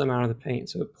pulls them out of the paint.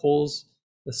 So it pulls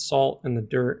the salt and the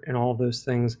dirt and all of those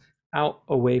things out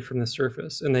away from the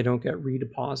surface, and they don't get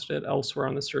redeposited elsewhere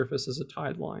on the surface as a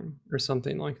tide line or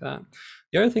something like that.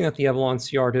 The other thing that the Evolon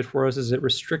CR did for us is it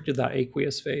restricted that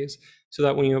aqueous phase, so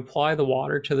that when you apply the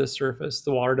water to the surface,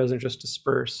 the water doesn't just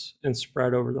disperse and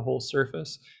spread over the whole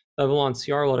surface. The Evolon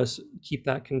CR let us keep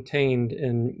that contained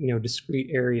in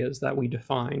discrete areas that we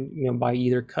defined by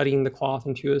either cutting the cloth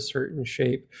into a certain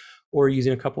shape or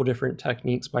using a couple different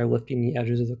techniques by lifting the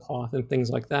edges of the cloth and things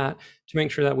like that to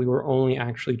make sure that we were only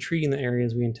actually treating the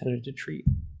areas we intended to treat.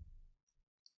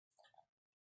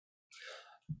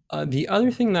 The other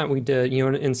thing that we did,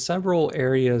 in several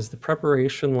areas, the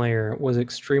preparation layer was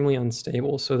extremely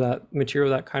unstable. So that material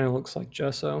that kind of looks like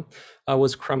gesso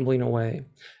was crumbling away.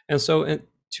 And so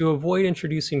to avoid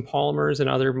introducing polymers and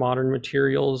other modern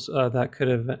materials that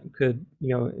could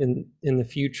in the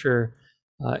future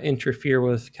interfere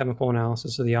with chemical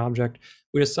analysis of the object,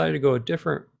 we decided to go a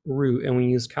different route, and we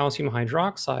used calcium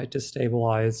hydroxide to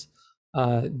stabilize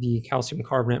the calcium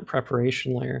carbonate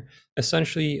preparation layer.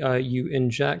 Essentially, you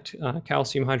inject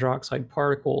calcium hydroxide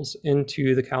particles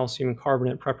into the calcium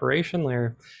carbonate preparation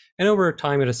layer, and over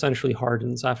time it essentially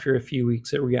hardens. After a few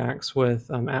weeks, it reacts with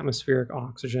atmospheric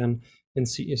oxygen, and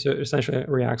so essentially it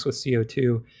reacts with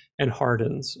CO2 and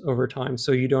hardens over time.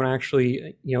 So you don't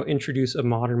actually introduce a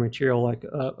modern material like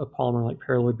a polymer like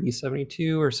paraloid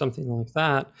B72 or something like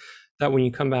that when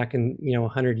you come back in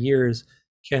 100 years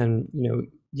can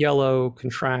yellow,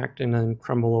 contract, and then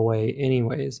crumble away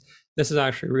anyways. This is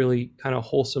actually a really kind of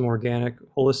wholesome, organic,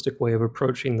 holistic way of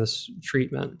approaching this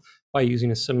treatment by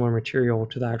using a similar material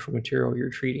to the actual material you're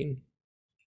treating.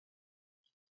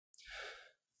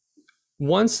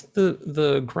 Once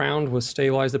the ground was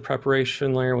stabilized, the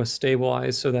preparation layer was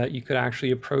stabilized so that you could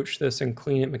actually approach this and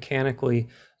clean it mechanically,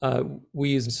 we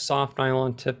used soft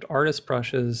nylon tipped artist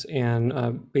brushes and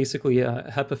basically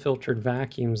HEPA filtered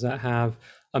vacuums that have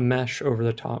a mesh over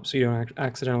the top so you don't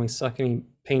accidentally suck any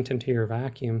paint into your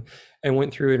vacuum, and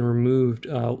went through and removed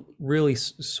really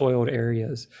soiled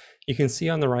areas. You can see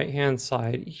on the right hand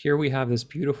side here we have this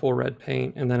beautiful red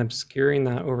paint, and then obscuring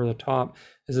that over the top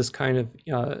is this kind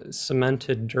of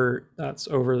cemented dirt that's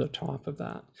over the top of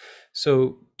that.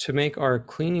 So to make our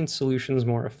cleaning solutions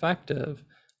more effective,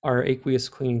 our aqueous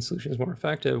cleaning solutions more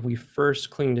effective, we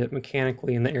first cleaned it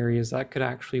mechanically in the areas that could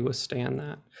actually withstand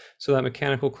that. So that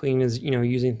mechanical clean is,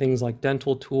 using things like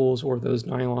dental tools or those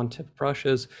nylon tipped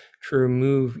brushes to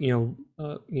remove,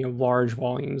 large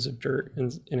volumes of dirt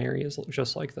in areas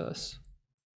just like this.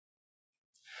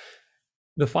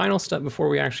 The final step before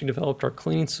we actually developed our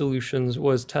cleaning solutions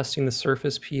was testing the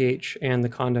surface pH and the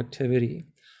conductivity.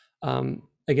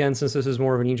 Again, since this is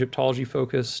more of an Egyptology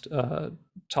focused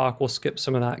talk, we'll skip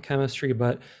some of that chemistry,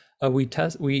 but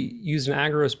we used an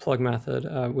agarose plug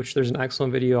method, which there's an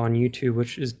excellent video on YouTube,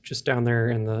 which is just down there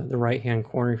in the right-hand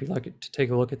corner if you'd like to take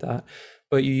a look at that.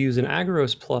 But you use an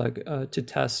agarose plug to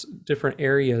test different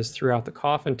areas throughout the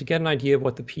coffin to get an idea of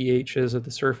what the pH is of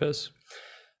the surface.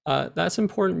 That's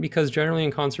important because generally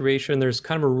in conservation, there's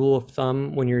kind of a rule of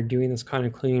thumb when you're doing this kind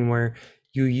of cleaning where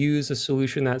you use a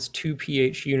solution that's 2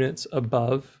 pH units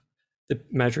above the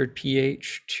measured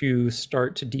pH to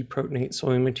start to deprotonate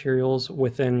soil materials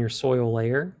within your soil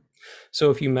layer.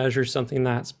 So if you measure something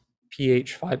that's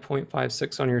pH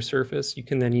 5.56 on your surface, you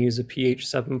can then use a pH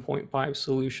 7.5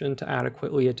 solution to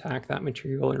adequately attack that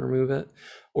material and remove it.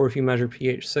 Or if you measure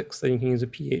pH 6, then you can use a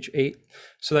pH 8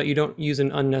 so that you don't use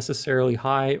an unnecessarily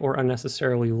high or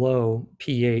unnecessarily low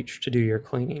pH to do your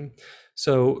cleaning.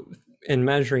 So in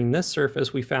measuring this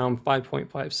surface, we found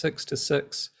 5.56 to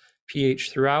 6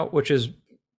 pH throughout, which is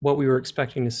what we were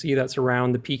expecting to see. That's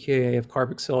around the pKa of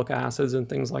carboxylic acids and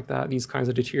things like that, these kinds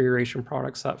of deterioration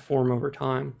products that form over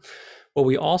time. What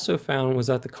we also found was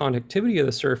that the conductivity of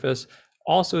the surface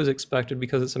also is expected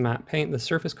because it's a matte paint. The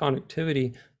surface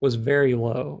conductivity was very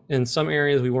low. In some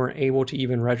areas, we weren't able to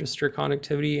even register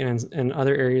conductivity, and in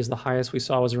other areas, the highest we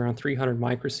saw was around 300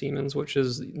 microsiemens, which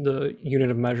is the unit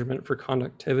of measurement for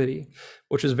conductivity,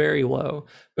 which is very low.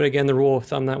 But again, the rule of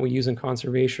thumb that we use in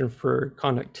conservation for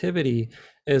conductivity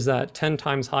is that 10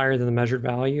 times higher than the measured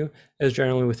value is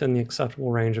generally within the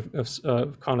acceptable range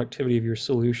of conductivity of your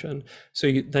solution.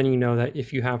 So then you know that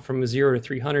if you have from 0 to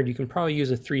 300, you can probably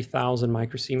use a 3000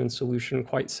 microsiemens solution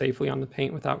quite safely on the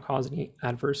paint without causing any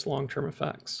adverse long-term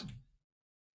effects.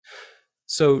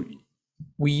 So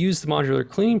we used the modular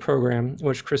cleaning program,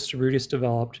 which Chris DeBrutis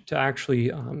developed, to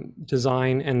actually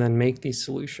design and then make these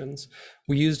solutions.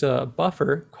 We used a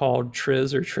buffer called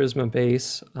Tris or Trisma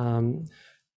base,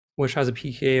 which has a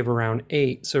pKa of around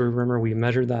 8. So remember, we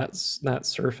measured that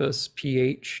surface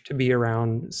pH to be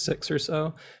around 6 or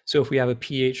so. So if we have a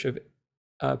pH of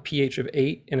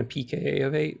 8 and a pKa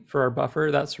of 8 for our buffer,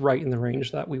 that's right in the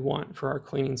range that we want for our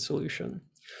cleaning solution.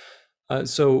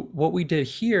 So what we did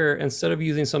here, instead of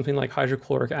using something like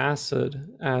hydrochloric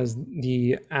acid as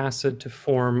the acid to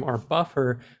form our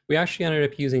buffer, we actually ended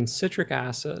up using citric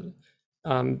acid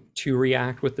to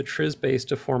react with the Tris base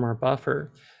to form our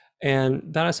buffer. And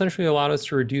that essentially allowed us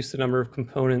to reduce the number of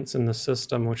components in the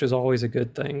system, which is always a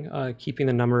good thing. Keeping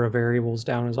the number of variables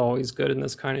down is always good in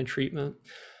this kind of treatment.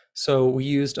 So we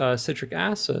used citric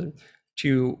acid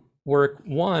to work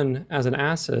as an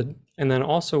acid and then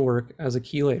also work as a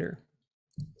chelator.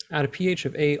 At a pH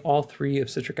of 8, all 3 of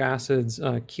citric acid's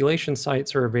chelation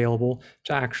sites are available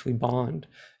to actually bond.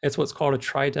 It's what's called a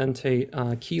tridentate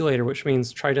chelator, which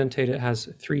means tridentate, it has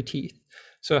 3 teeth.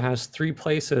 So it has 3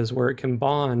 places where it can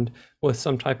bond with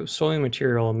some type of soil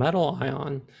material, a metal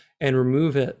ion, and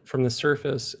remove it from the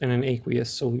surface in an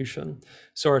aqueous solution.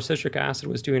 So our citric acid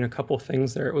was doing a couple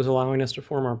things there. It was allowing us to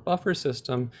form our buffer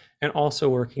system and also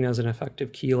working as an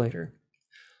effective chelator.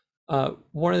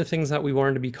 One of the things that we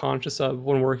wanted to be conscious of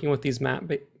when working with these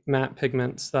matte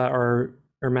pigments that are,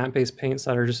 or matte-based paints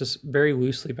that are just very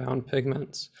loosely bound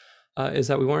pigments, is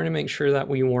that we wanted to make sure that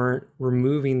we weren't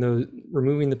removing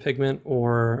the pigment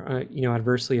or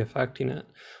adversely affecting it.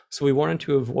 So we wanted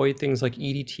to avoid things like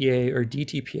EDTA or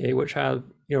DTPA, which have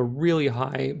really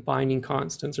high binding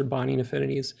constants or binding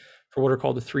affinities for what are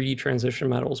called the 3D transition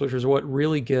metals, which is what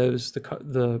really gives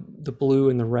the blue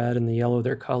and the red and the yellow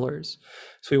their colors.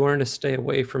 So we wanted to stay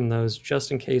away from those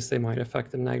just in case they might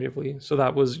affect them negatively. So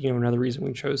that was another reason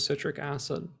we chose citric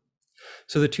acid.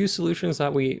 So the 2 solutions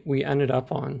that we ended up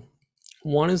on,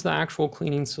 one is the actual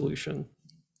cleaning solution.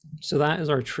 So that is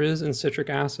our tris and citric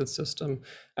acid system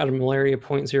at a molarity of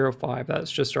 0.05.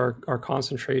 That's just our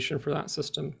concentration for that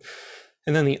system.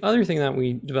 And then the other thing that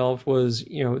we developed was,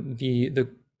 the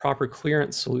proper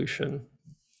clearance solution.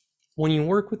 When you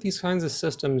work with these kinds of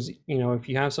systems, if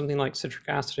you have something like citric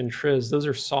acid and tris, those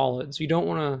are solids. You don't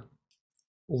want to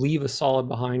leave a solid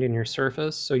behind in your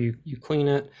surface, so you clean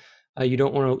it. You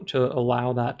don't want to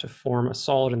allow that to form a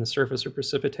solid in the surface or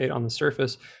precipitate on the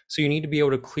surface, so you need to be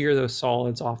able to clear those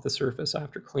solids off the surface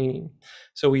after cleaning.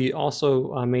 So we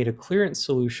also made a clearance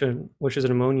solution, which is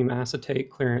an ammonium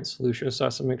acetate clearance solution. So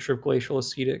that's a mixture of glacial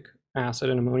acetic acid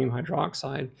and ammonium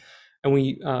hydroxide. And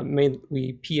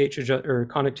we pH or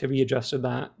conductivity adjusted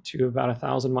that to about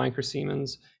 1,000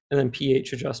 microsiemens, and then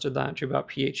pH adjusted that to about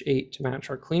pH 8 to match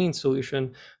our cleaning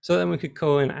solution. So then we could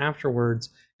go in afterwards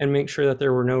and make sure that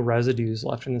there were no residues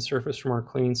left in the surface from our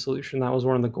cleaning solution. That was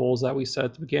one of the goals that we set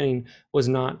at the beginning, was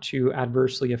not to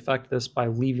adversely affect this by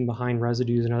leaving behind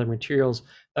residues and other materials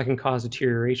that can cause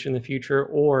deterioration in the future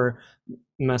or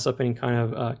mess up any kind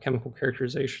of chemical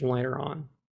characterization later on.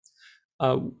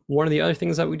 One of the other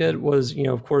things that we did was,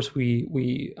 of course,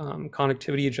 we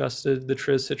conductivity adjusted the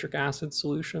tris citric acid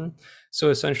solution. So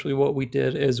essentially what we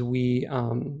did is we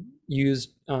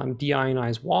used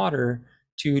deionized water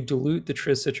to dilute the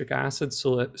tris citric acid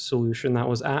solution that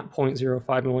was at 0.05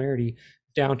 molarity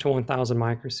down to 1,000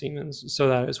 microsiemens, so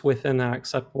that it's within that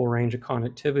acceptable range of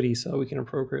conductivity so we can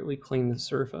appropriately clean the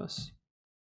surface.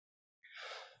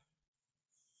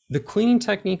 The cleaning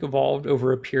technique evolved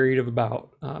over a period of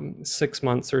about 6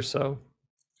 months or so.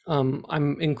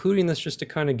 I'm including this just to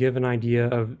kind of give an idea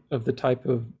of the type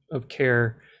of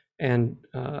care and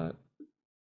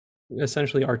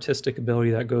essentially artistic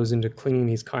ability that goes into cleaning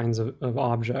these kinds of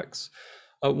objects.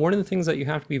 One of the things that you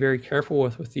have to be very careful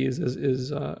with these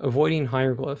is avoiding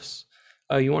hieroglyphs.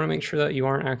 You want to make sure that you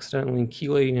aren't accidentally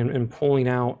chelating and pulling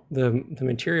out the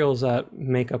materials that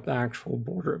make up the actual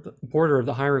border of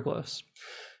the hieroglyphs.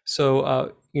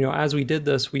 So, as we did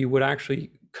this, we would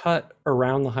actually cut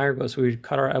around the hieroglyphs. We would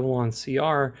cut our Evolon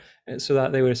CR so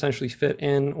that they would essentially fit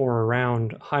in or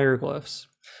around hieroglyphs.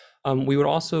 We would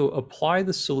also apply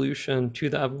the solution to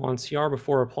the Evolon CR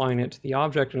before applying it to the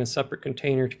object in a separate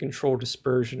container to control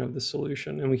dispersion of the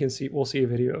solution. And we'll see a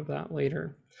video of that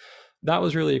later. That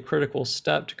was really a critical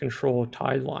step to control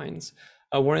tide lines.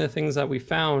 One of the things that we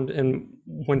found, and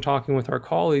when talking with our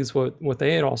colleagues, what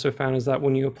they had also found is that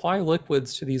when you apply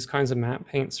liquids to these kinds of matte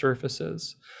paint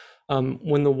surfaces,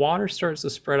 when the water starts to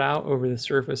spread out over the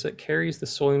surface, it carries the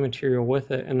soiling material with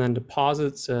it and then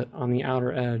deposits it on the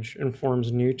outer edge and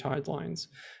forms new tide lines.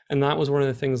 And that was one of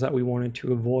the things that we wanted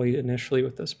to avoid initially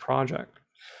with this project.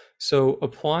 So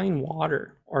applying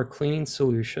water, our cleaning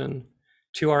solution,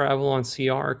 to our Evolon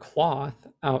CR cloth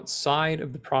outside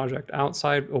of the project,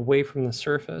 away from the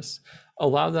surface,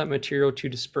 allowed that material to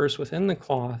disperse within the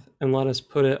cloth and let us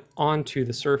put it onto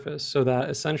the surface so that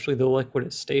essentially the liquid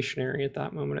is stationary at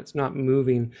that moment. It's not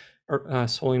moving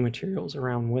soiling materials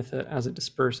around with it as it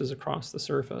disperses across the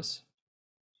surface.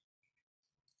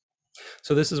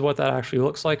 So this is what that actually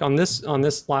looks like. On this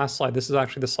last slide, this is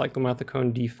actually the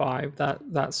cyclomethicone D5,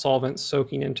 that solvent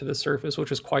soaking into the surface,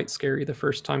 which is quite scary the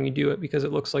first time you do it because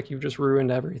it looks like you've just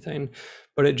ruined everything.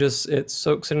 But it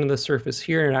soaks into the surface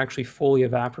here and it actually fully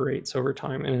evaporates over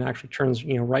time and it actually turns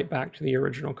right back to the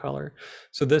original color.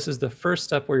 So this is the first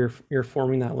step where you're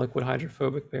forming that liquid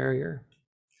hydrophobic barrier.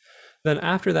 Then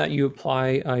after that, you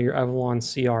apply your Evolon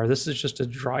CR. This is just a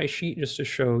dry sheet just to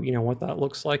show, what that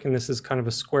looks like. And this is kind of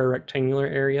a square rectangular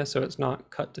area, so it's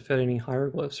not cut to fit any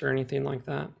hieroglyphs or anything like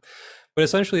that. But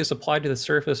essentially it's applied to the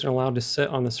surface and allowed to sit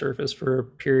on the surface for a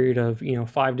period of,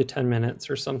 5 to 10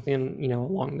 minutes or something,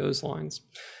 along those lines.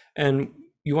 And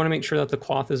you want to make sure that the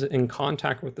cloth is in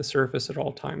contact with the surface at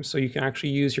all times. So you can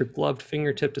actually use your gloved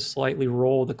fingertip to slightly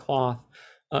roll the cloth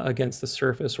against the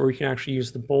surface, or you can actually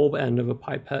use the bulb end of a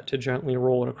pipette to gently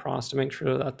roll it across to make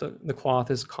sure that the cloth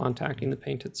is contacting the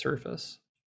painted surface.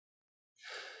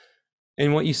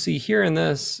 And what you see here in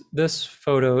this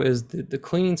photo is the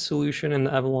cleaning solution and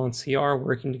the Evolon CR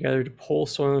working together to pull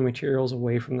soiling materials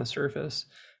away from the surface.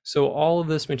 So all of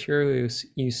this material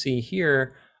you see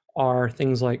here are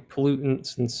things like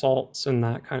pollutants and salts and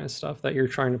that kind of stuff that you're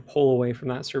trying to pull away from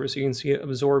that surface. You can see it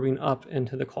absorbing up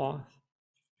into the cloth.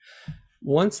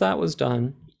 Once that was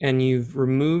done and you've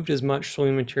removed as much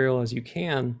soiling material as you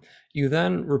can, you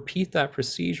then repeat that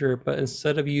procedure, but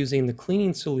instead of using the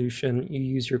cleaning solution, you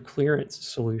use your clearance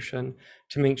solution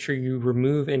to make sure you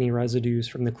remove any residues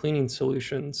from the cleaning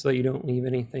solution so that you don't leave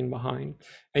anything behind.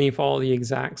 And you follow the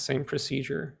exact same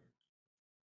procedure.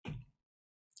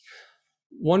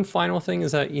 One final thing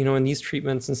is that, in these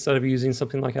treatments, instead of using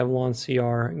something like Evolon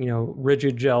CR,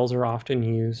 rigid gels are often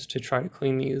used to try to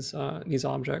clean these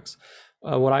objects.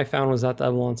 What I found was that the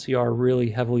Evolon CR really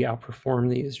heavily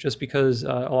outperformed these, just because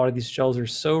a lot of these gels are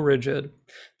so rigid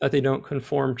that they don't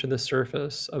conform to the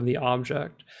surface of the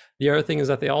object. The other thing is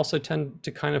that they also tend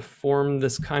to kind of form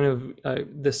this kind of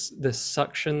this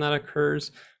suction that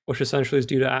occurs, which essentially is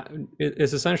due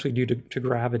to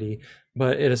gravity,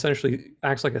 but it essentially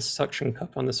acts like a suction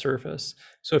cup on the surface.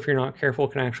 So if you're not careful,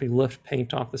 it can actually lift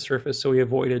paint off the surface. So we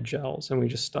avoided gels and we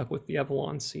just stuck with the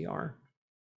Evolon CR.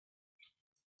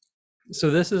 So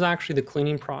this is actually the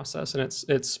cleaning process, and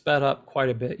it's sped up quite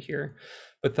a bit here.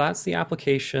 But that's the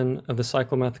application of the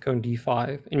cyclomethicone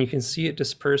D5, and you can see it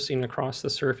dispersing across the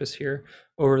surface here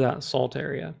over that salt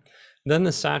area. Then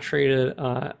the saturated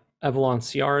Evolon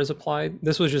CR is applied.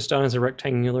 This was just done as a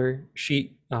rectangular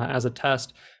sheet as a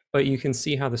test, but you can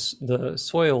see how the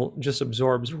soil just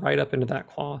absorbs right up into that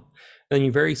cloth. Then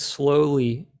you very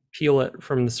slowly peel it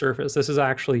from the surface. This is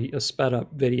actually a sped up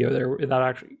video there.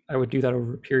 I would do that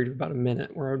over a period of about a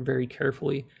minute, where I would very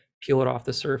carefully peel it off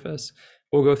the surface.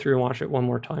 We'll go through and watch it one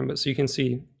more time. But so you can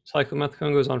see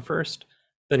cyclomethicone goes on first,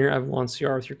 then your Evolon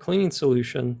CR with your cleaning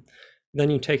solution. Then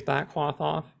you take that cloth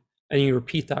off and you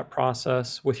repeat that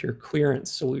process with your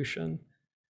clearance solution.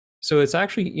 So it's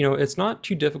actually, it's not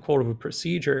too difficult of a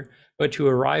procedure, but to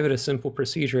arrive at a simple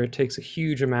procedure, it takes a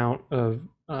huge amount of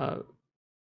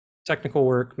technical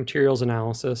work, materials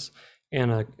analysis,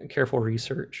 and a careful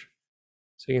research.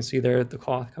 So you can see there the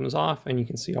cloth comes off, and you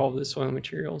can see all of the soil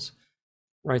materials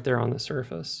right there on the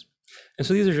surface. And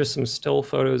so these are just some still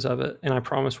photos of it, and I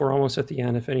promise we're almost at the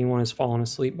end if anyone has fallen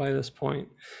asleep by this point.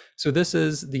 So this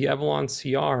is the Evolon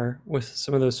CR with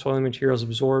some of those soil materials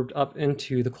absorbed up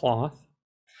into the cloth.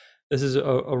 This is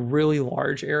a really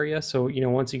large area, so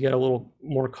once you get a little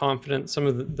more confident, some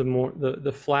of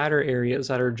the flatter areas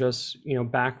that are just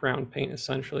background paint,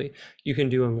 essentially, you can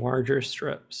do in larger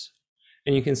strips,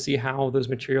 and you can see how those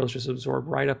materials just absorb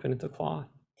right up into the cloth.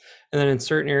 And then in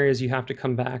certain areas, you have to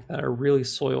come back that are really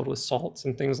soiled with salts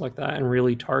and things like that, and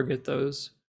really target those.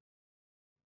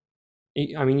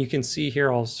 I mean, you can see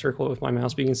here, I'll circle it with my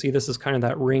mouse, but you can see this is kind of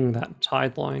that ring, that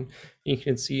tide line. You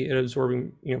can see it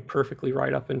absorbing, perfectly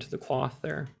right up into the cloth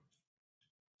there.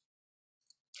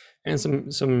 And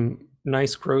some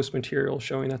nice gross material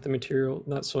showing that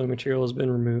that soil material has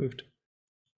been removed.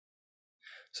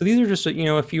 So these are just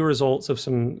a few results of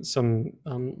some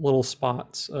little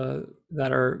spots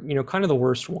that are kind of the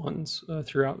worst ones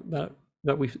throughout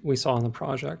that we saw in the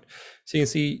project. So you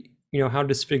can see how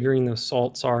disfiguring those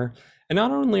salts are. And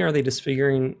not only are they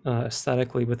disfiguring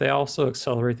aesthetically, but they also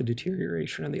accelerate the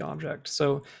deterioration of the object.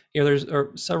 So, there's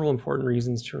several important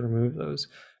reasons to remove those,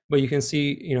 but you can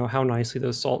see, how nicely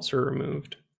those salts are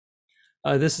removed.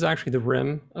 This is actually the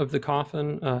rim of the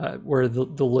coffin where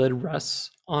the lid rests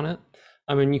on it.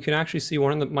 I mean, you can actually see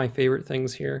one of my favorite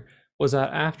things here was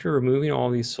that after removing all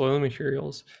these soil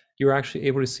materials, you were actually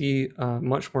able to see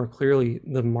much more clearly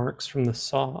the marks from the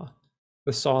saw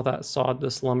that sawed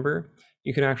this lumber.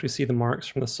 You can actually see the marks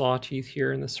from the saw teeth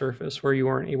here in the surface where you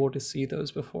weren't able to see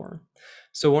those before.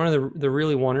 So one of the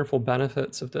really wonderful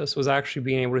benefits of this was actually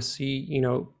being able to see,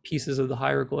 pieces of the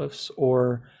hieroglyphs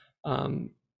or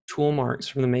tool marks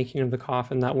from the making of the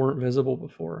coffin that weren't visible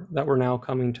before, that were now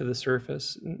coming to the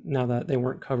surface now that they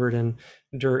weren't covered in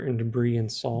dirt and debris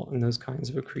and salt and those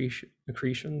kinds of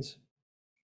accretions.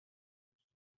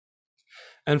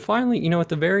 And finally, at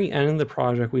the very end of the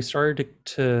project, we started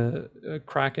to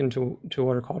crack into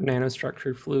what are called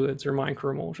nanostructured fluids or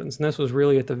microemulsions. And this was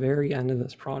really at the very end of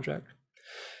this project.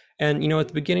 And, at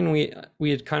the beginning,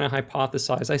 we had kind of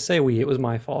hypothesized, it was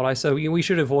my fault. I said we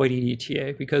should avoid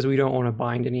EDTA because we don't want to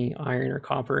bind any iron or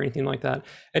copper or anything like that.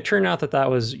 It turned out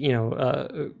that was,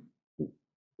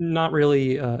 not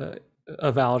really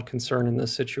a valid concern in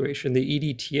this situation. The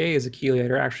EDTA as a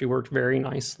chelator actually worked very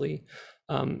nicely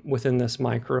within this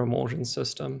microemulsion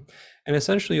system. And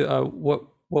essentially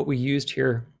what we used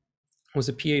here was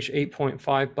a pH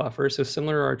 8.5 buffer. So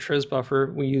similar to our tris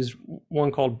buffer, we used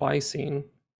one called bicene.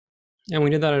 And we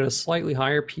did that at a slightly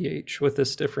higher pH with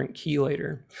this different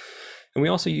chelator. And we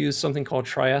also used something called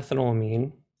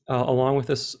triethanolamine, along with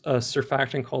this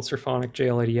surfactant called sulfonic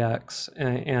JL80X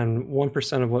and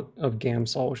 1% of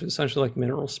Gamsol, which is essentially like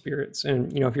mineral spirits.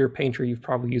 And if you're a painter, you've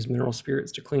probably used mineral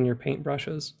spirits to clean your paint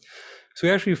brushes. So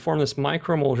we actually formed this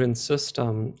microemulsion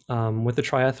system with the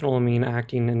triethanolamine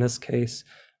acting in this case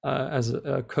as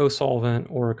a co-solvent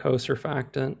or a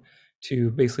co-surfactant to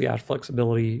basically add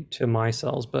flexibility to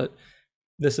micelles. But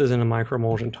this isn't a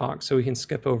microemulsion talk, so we can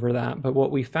skip over that. But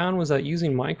what we found was that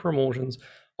using microemulsions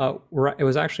it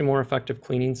was actually a more effective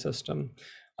cleaning system.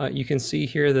 You can see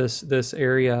here this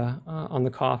area on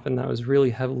the coffin that was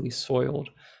really heavily soiled.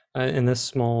 In this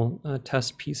small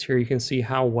test piece here, you can see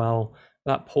how well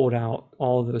that pulled out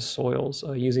all of those soils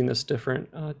using this different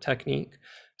technique.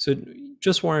 So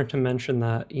just wanted to mention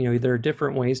that, there are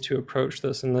different ways to approach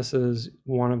this, and this is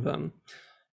one of them.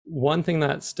 One thing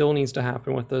that still needs to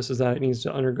happen with this is that it needs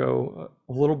to undergo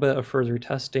a little bit of further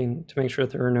testing to make sure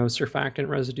that there are no surfactant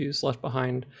residues left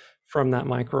behind from that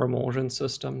microemulsion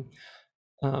system.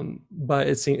 But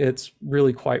it's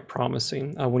really quite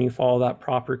promising when you follow that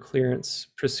proper clearance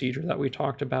procedure that we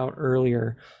talked about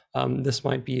earlier. This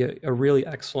might be a really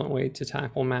excellent way to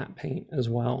tackle matte paint as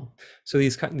well. So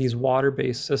these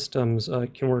water-based systems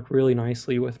can work really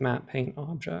nicely with matte paint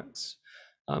objects.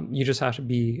 You just have to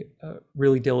be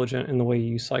really diligent in the way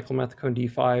you use cyclomethicone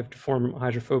D5 to form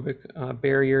hydrophobic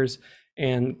barriers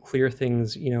and clear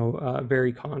things,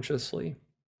 very consciously.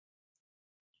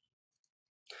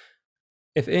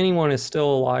 If anyone is still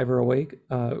alive or awake,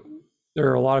 there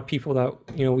are a lot of people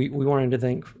that we wanted to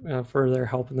thank for their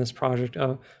help in this project.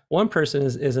 One person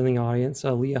is in the audience.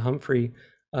 Leah Humphrey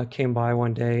came by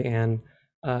one day and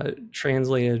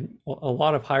translated a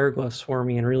lot of hieroglyphs for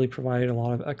me and really provided a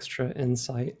lot of extra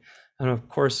insight. And of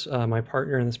course, my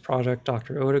partner in this project,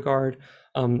 Dr. Odegaard,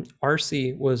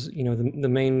 RC was the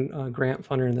main grant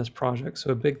funder in this project.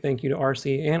 So a big thank you to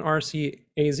RC and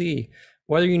RCAZ.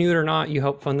 Whether you knew it or not, you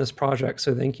helped fund this project.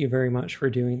 So thank you very much for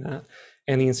doing that.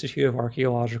 And the Institute of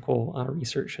Archaeological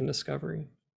Research and Discovery.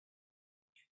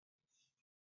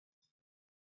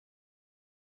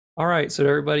 All right, so did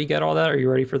everybody get all that? Are you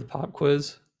ready for the pop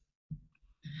quiz?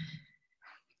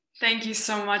 Thank you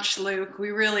so much, Luke. We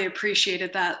really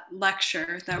appreciated that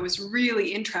lecture. That was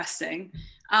really interesting.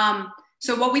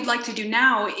 So what we'd like to do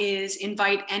now is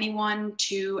invite anyone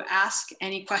to ask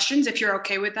any questions, if you're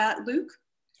okay with that, Luke.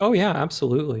 Oh yeah,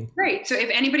 absolutely. Great. So if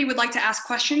anybody would like to ask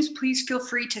questions, please feel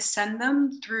free to send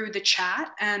them through the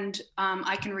chat, and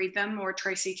I can read them, or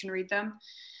Tracy can read them.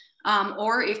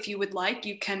 Or if you would like,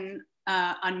 you can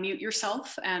unmute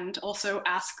yourself and also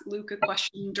ask Luke a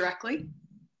question directly.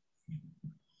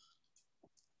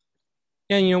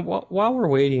 Yeah, while we're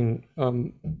waiting,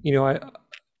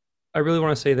 I really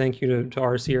want to say thank you to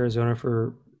RC Arizona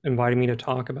for inviting me to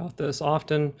talk about this.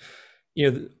 Often,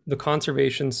 the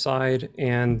conservation side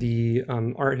and the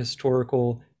art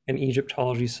historical and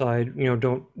Egyptology side,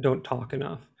 don't talk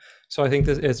enough. So I think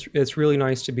that it's really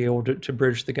nice to be able to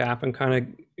bridge the gap and kind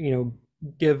of,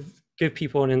 give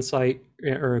people an insight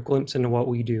or a glimpse into what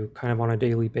we do kind of on a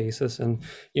daily basis and,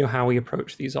 how we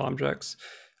approach these objects.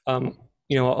 A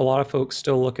lot of folks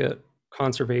still look at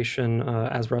conservation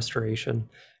as restoration,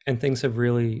 and things have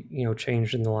really,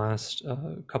 changed in the last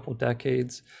couple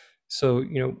decades. So,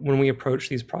 when we approach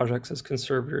these projects as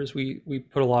conservators, we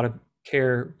put a lot of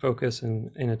care, focus, and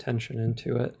attention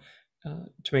into it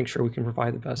to make sure we can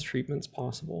provide the best treatments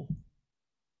possible.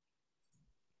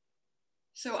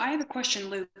 So I have a question,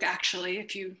 Luke, actually,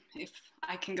 if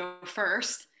I can go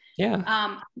first. Yeah.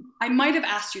 I might have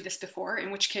asked you this before, in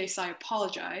which case I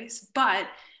apologize, but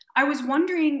I was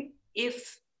wondering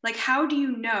how do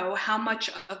you know how much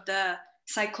of the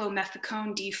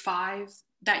cyclomethicone D5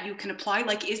 that you can apply?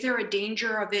 Is there a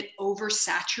danger of it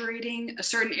oversaturating a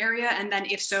certain area? And then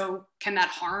if so, can that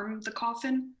harm the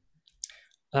coffin?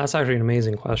 That's actually an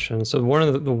amazing question. So one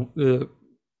of the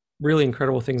really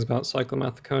incredible things about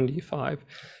cyclomethicone D5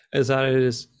 is that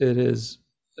it is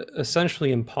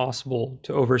essentially impossible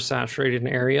to oversaturate an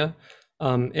area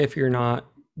if you're not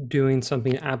doing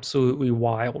something absolutely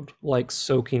wild, like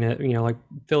soaking it, like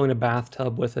filling a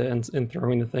bathtub with it and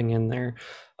throwing the thing in there.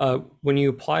 When you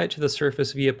apply it to the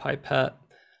surface via pipette,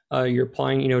 you're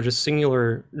applying, just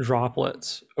singular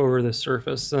droplets over the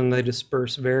surface, and they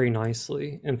disperse very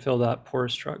nicely and fill that pore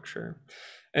structure.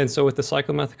 And so with the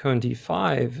cyclomethicone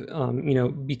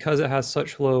D5, because it has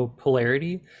such low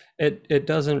polarity, it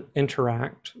doesn't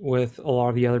interact with a lot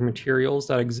of the other materials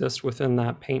that exist within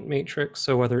that paint matrix.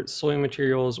 So whether it's soil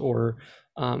materials or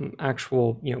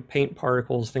actual, paint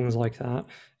particles, things like that,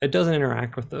 it doesn't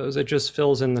interact with those. It just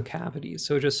fills in the cavities.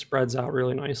 So it just spreads out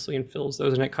really nicely and fills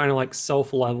those, and it kind of like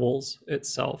self-levels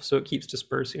itself. So it keeps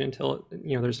dispersing until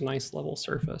there's a nice level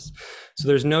surface. So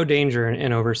there's no danger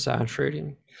in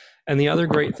oversaturating. And the other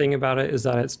great thing about it is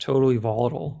that it's totally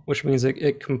volatile, which means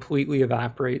it completely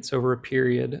evaporates over a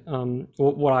period,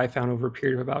 what I found over a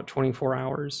period of about 24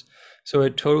 hours. So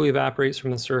it totally evaporates from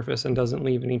the surface and doesn't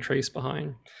leave any trace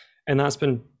behind. And that's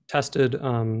been tested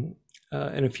in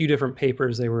a few different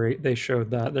papers. They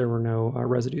showed that there were no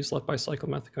residues left by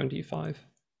cyclomethicone D5.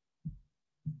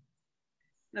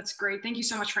 That's great. Thank you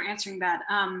so much for answering that.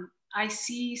 I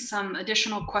see some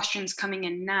additional questions coming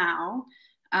in now.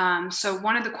 So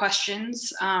one of the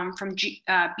questions from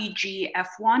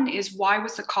BGF1 is, why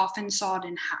was the coffin sawed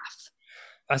in half?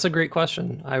 That's a great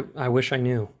question. I wish I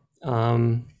knew.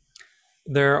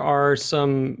 There are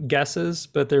some guesses,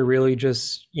 but they're really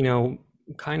just,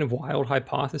 kind of wild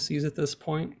hypotheses at this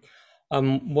point.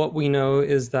 What we know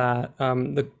is that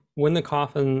when the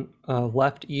coffin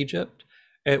left Egypt,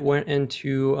 it went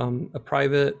into a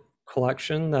private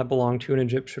collection that belonged to an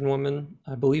Egyptian woman,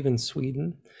 I believe in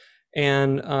Sweden,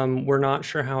 and we're not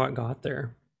sure how it got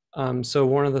there. So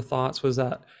one of the thoughts was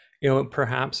that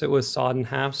perhaps it was sawed in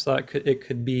half so that it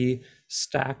could be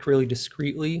stacked really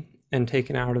discreetly and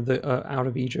taken out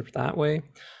of Egypt that way.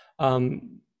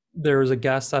 There was a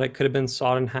guess that it could have been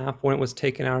sawed in half when it was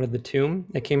taken out of the tomb.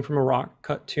 It came from a rock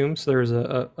cut tomb, so there's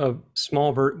a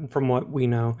small from what we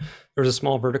know, there's a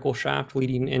small vertical shaft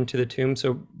leading into the tomb.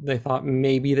 So they thought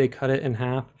maybe they cut it in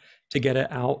half to get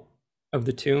it out of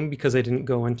the tomb because they didn't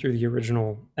go in through the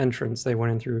original entrance. They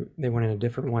went in a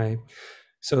different way.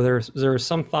 So there's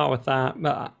some thought with that,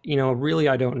 but really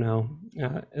I don't know.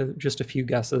 Just a few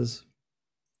guesses.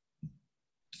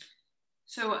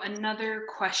 So another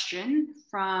question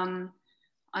from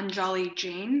Anjali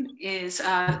Jain is,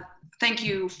 thank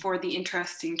you for the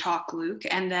interesting talk, Luke.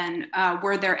 And then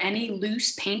were there any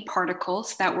loose paint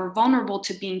particles that were vulnerable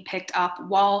to being picked up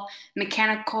while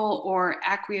mechanical or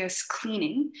aqueous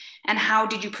cleaning? And how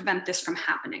did you prevent this from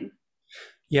happening?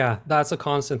 Yeah, that's a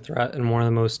constant threat and one of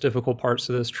the most difficult parts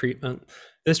of this treatment.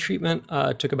 This treatment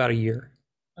took about a year,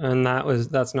 and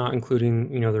that's not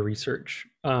including the research.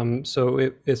 So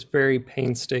it's very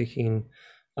painstaking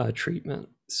treatment.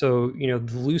 So the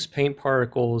loose paint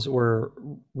particles were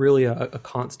really a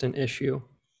constant issue.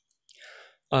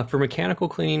 For mechanical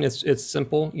cleaning, it's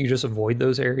simple. You just avoid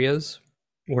those areas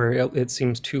where it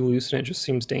seems too loose and it just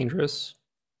seems dangerous.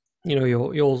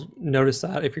 You'll notice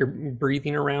that if you're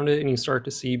breathing around it and you start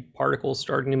to see particles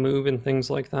starting to move and things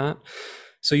like that.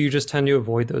 So you just tend to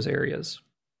avoid those areas.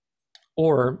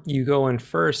 Or you go in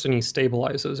first and you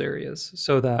stabilize those areas.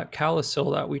 So that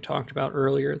calicyl that we talked about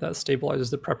earlier that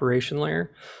stabilizes the preparation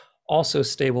layer also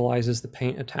stabilizes the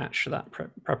paint attached to that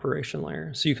preparation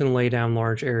layer. So you can lay down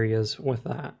large areas with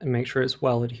that and make sure it's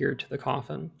well adhered to the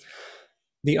coffin.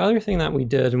 The other thing that we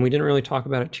did, and we didn't really talk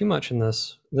about it too much in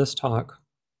this talk,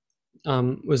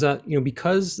 was that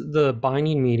because the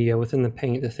binding media within the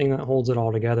paint, the thing that holds it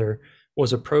all together,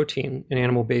 was a protein, an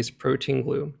animal-based protein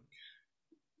glue.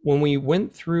 When we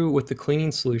went through with the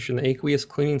cleaning solution, the aqueous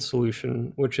cleaning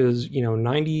solution, which is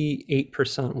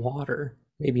 98% water,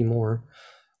 maybe more,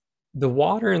 the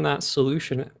water in that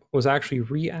solution was actually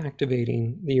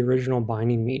reactivating the original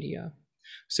binding media.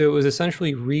 So it was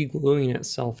essentially re-gluing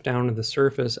itself down to the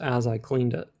surface as I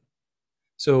cleaned it.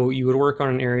 So you would work on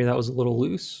an area that was a little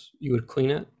loose, you would clean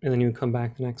it, and then you would come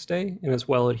back the next day and it's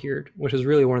well adhered, which is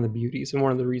really one of the beauties and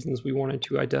one of the reasons we wanted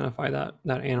to identify that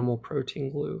animal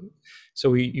protein glue.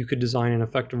 So you could design an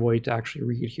effective way to actually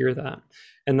re-adhere that.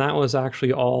 And that was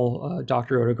actually all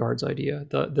Dr. Odegaard's idea,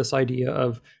 this idea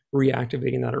of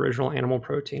reactivating that original animal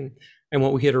protein. And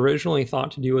what we had originally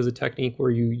thought to do was a technique where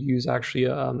you use actually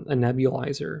a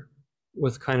nebulizer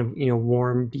with kind of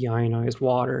warm deionized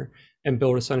water and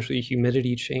build essentially a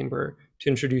humidity chamber to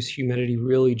introduce humidity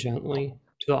really gently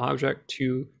to the object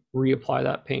to reapply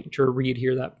that paint, to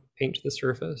re-adhere that paint to the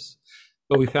surface.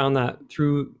 But we found that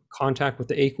through contact with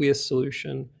the aqueous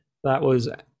solution, that was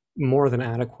more than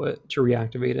adequate to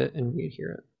reactivate it and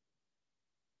re-adhere it.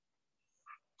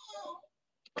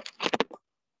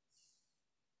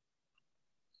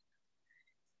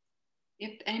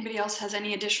 If anybody else has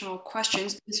any additional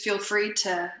questions, please feel free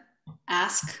to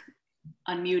ask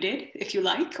unmuted if you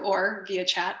like, or via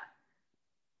chat.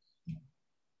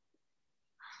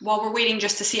 While we're waiting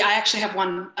just to see, I actually have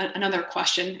another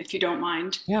question, if you don't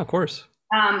mind. Yeah, of course.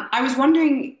 I was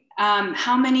wondering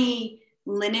how many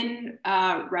linen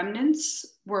remnants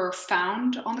were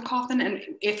found on the coffin, and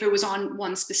if it was on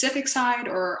one specific side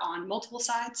or on multiple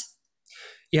sides?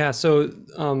 Yeah, so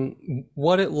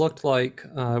what it looked like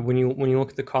when you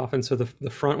look at the coffin, so the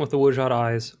front with the woodshot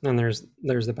eyes, and there's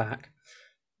the back.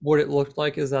 What it looked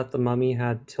like is that the mummy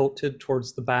had tilted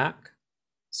towards the back.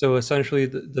 So essentially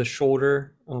the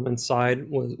shoulder and side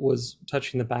was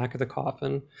touching the back of the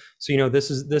coffin. So this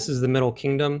is the Middle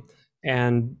Kingdom,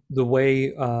 and the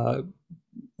way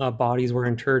bodies were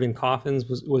interred in coffins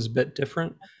was a bit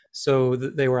different. So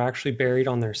they were actually buried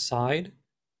on their side,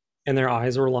 and their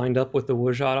eyes were lined up with the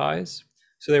woodshot eyes.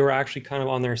 So they were actually kind of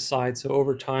on their side. So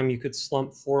over time, you could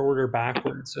slump forward or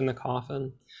backwards in the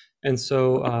coffin. And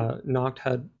so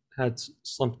Nakht had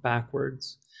slumped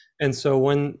backwards. And so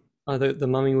when the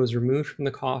mummy was removed from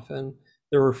the coffin,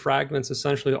 there were fragments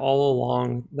essentially all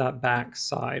along that back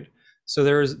side. So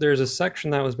there's a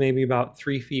section that was maybe about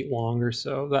 3 feet long or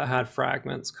so that had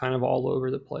fragments kind of all over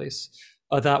the place.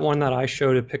 That one that I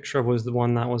showed a picture of was the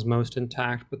one that was most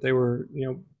intact, but they were, you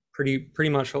know, pretty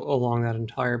much along that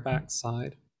entire back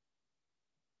side.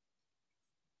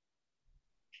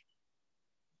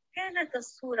 كانت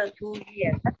الصورة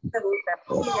هي تكتب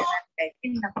تقولا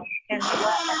لكنه كان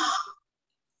واقعا.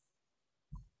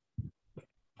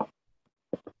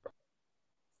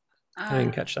 I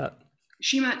didn't catch that.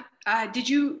 Shima,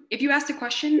 if you asked a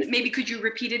question, maybe could you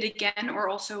repeat it again or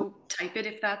also type it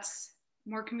if that's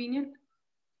more convenient?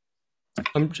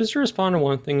 Just to respond to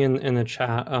one thing in the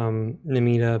chat,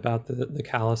 Namita, about the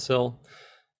calicyl.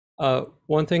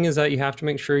 One thing is that you have to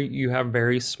make sure you have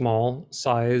very small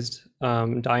sized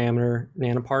diameter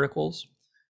nanoparticles.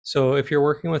 So if you're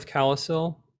working with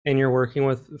calicyl and you're working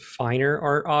with finer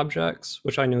art objects,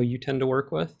 which I know you tend to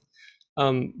work with,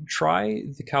 try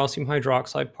the calcium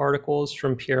hydroxide particles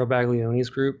from Piero Baglioni's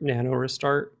group, Nano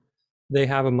Restart. They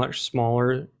have a much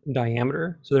smaller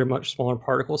diameter, so they're much smaller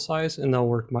particle size, and they'll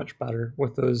work much better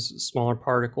with those smaller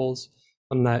particles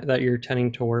that you're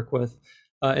tending to work with.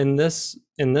 In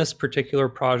this particular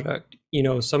project, you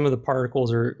know, some of the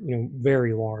particles are, you know,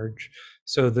 very large.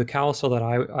 So the calicyl that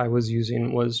I was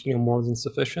using was, you know, more than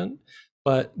sufficient.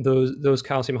 But those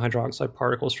calcium hydroxide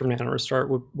particles from Nano Restart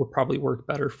would probably work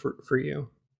better for you.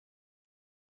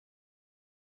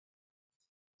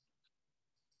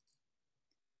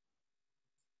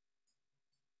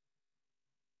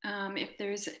 If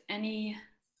there's any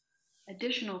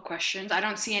additional questions, I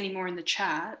don't see any more in the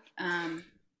chat.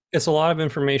 It's a lot of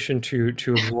information to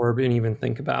absorb and even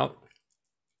think about.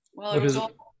 Well, it was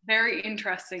all very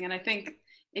interesting, and I think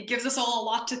it gives us all a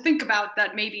lot to think about,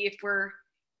 that maybe if we're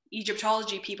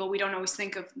Egyptology people, we don't always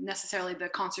think of necessarily the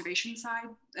conservation side.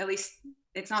 At least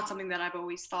it's not something that I've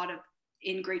always thought of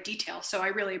in great detail. So I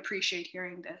really appreciate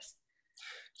hearing this.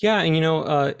 Yeah, and you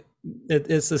know,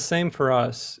 it's the same for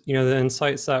us. You know, the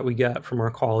insights that we get from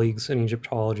our colleagues in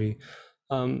Egyptology,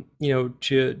 you know,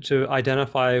 to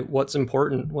identify what's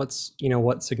important, what's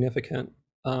significant.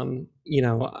 You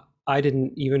know, I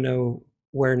didn't even know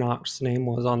where Nakht's name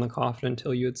was on the coffin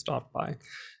until you had stopped by.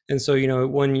 And so, you know,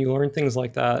 when you learn things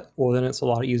like that, well, then it's a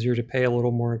lot easier to pay a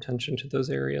little more attention to those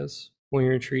areas when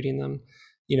you're treating them,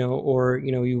 you know, or,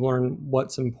 you know, you learn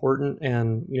what's important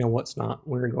and, you know, what's not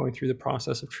when you're going through the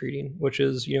process of treating, which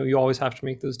is, you know, you always have to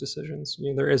make those decisions.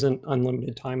 You know, there isn't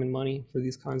unlimited time and money for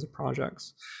these kinds of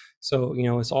projects. So, you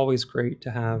know, it's always great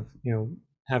to have, you know,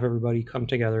 have everybody come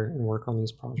together and work on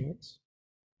these projects.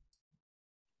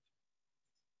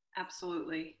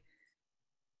 Absolutely.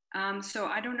 So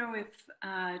I don't know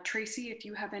if, Tracy, if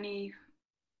you have any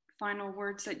final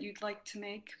words that you'd like to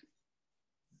make.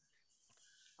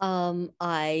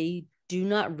 I do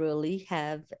not really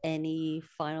have any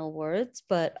final words,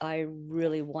 but I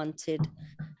really wanted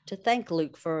to thank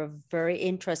Luke for a very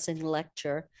interesting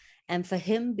lecture and for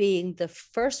him being the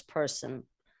first person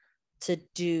to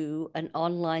do an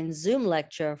online Zoom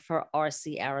lecture for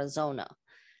RC Arizona.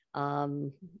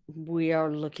 We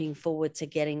are looking forward to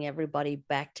getting everybody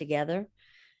back together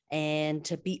and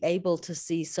to be able to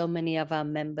see so many of our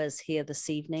members here this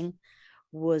evening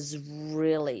was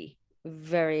really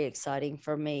very exciting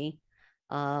for me.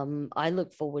 I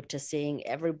look forward to seeing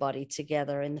everybody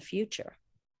together in the future.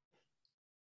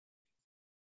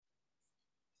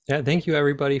 Yeah, thank you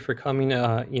everybody for coming.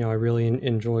 You know, I really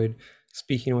enjoyed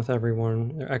speaking with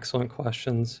everyone. They're excellent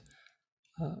questions.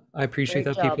 I appreciate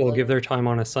that people will give their time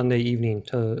on a Sunday evening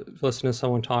to listen to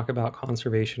someone talk about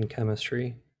conservation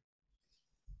chemistry.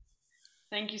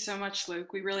 Thank you so much,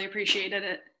 Luke. We really appreciated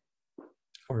it.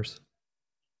 Of course.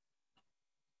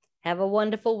 Have a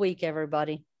wonderful week,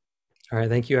 everybody. All right.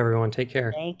 Thank you, everyone. Take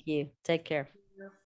care. Thank you. Take care.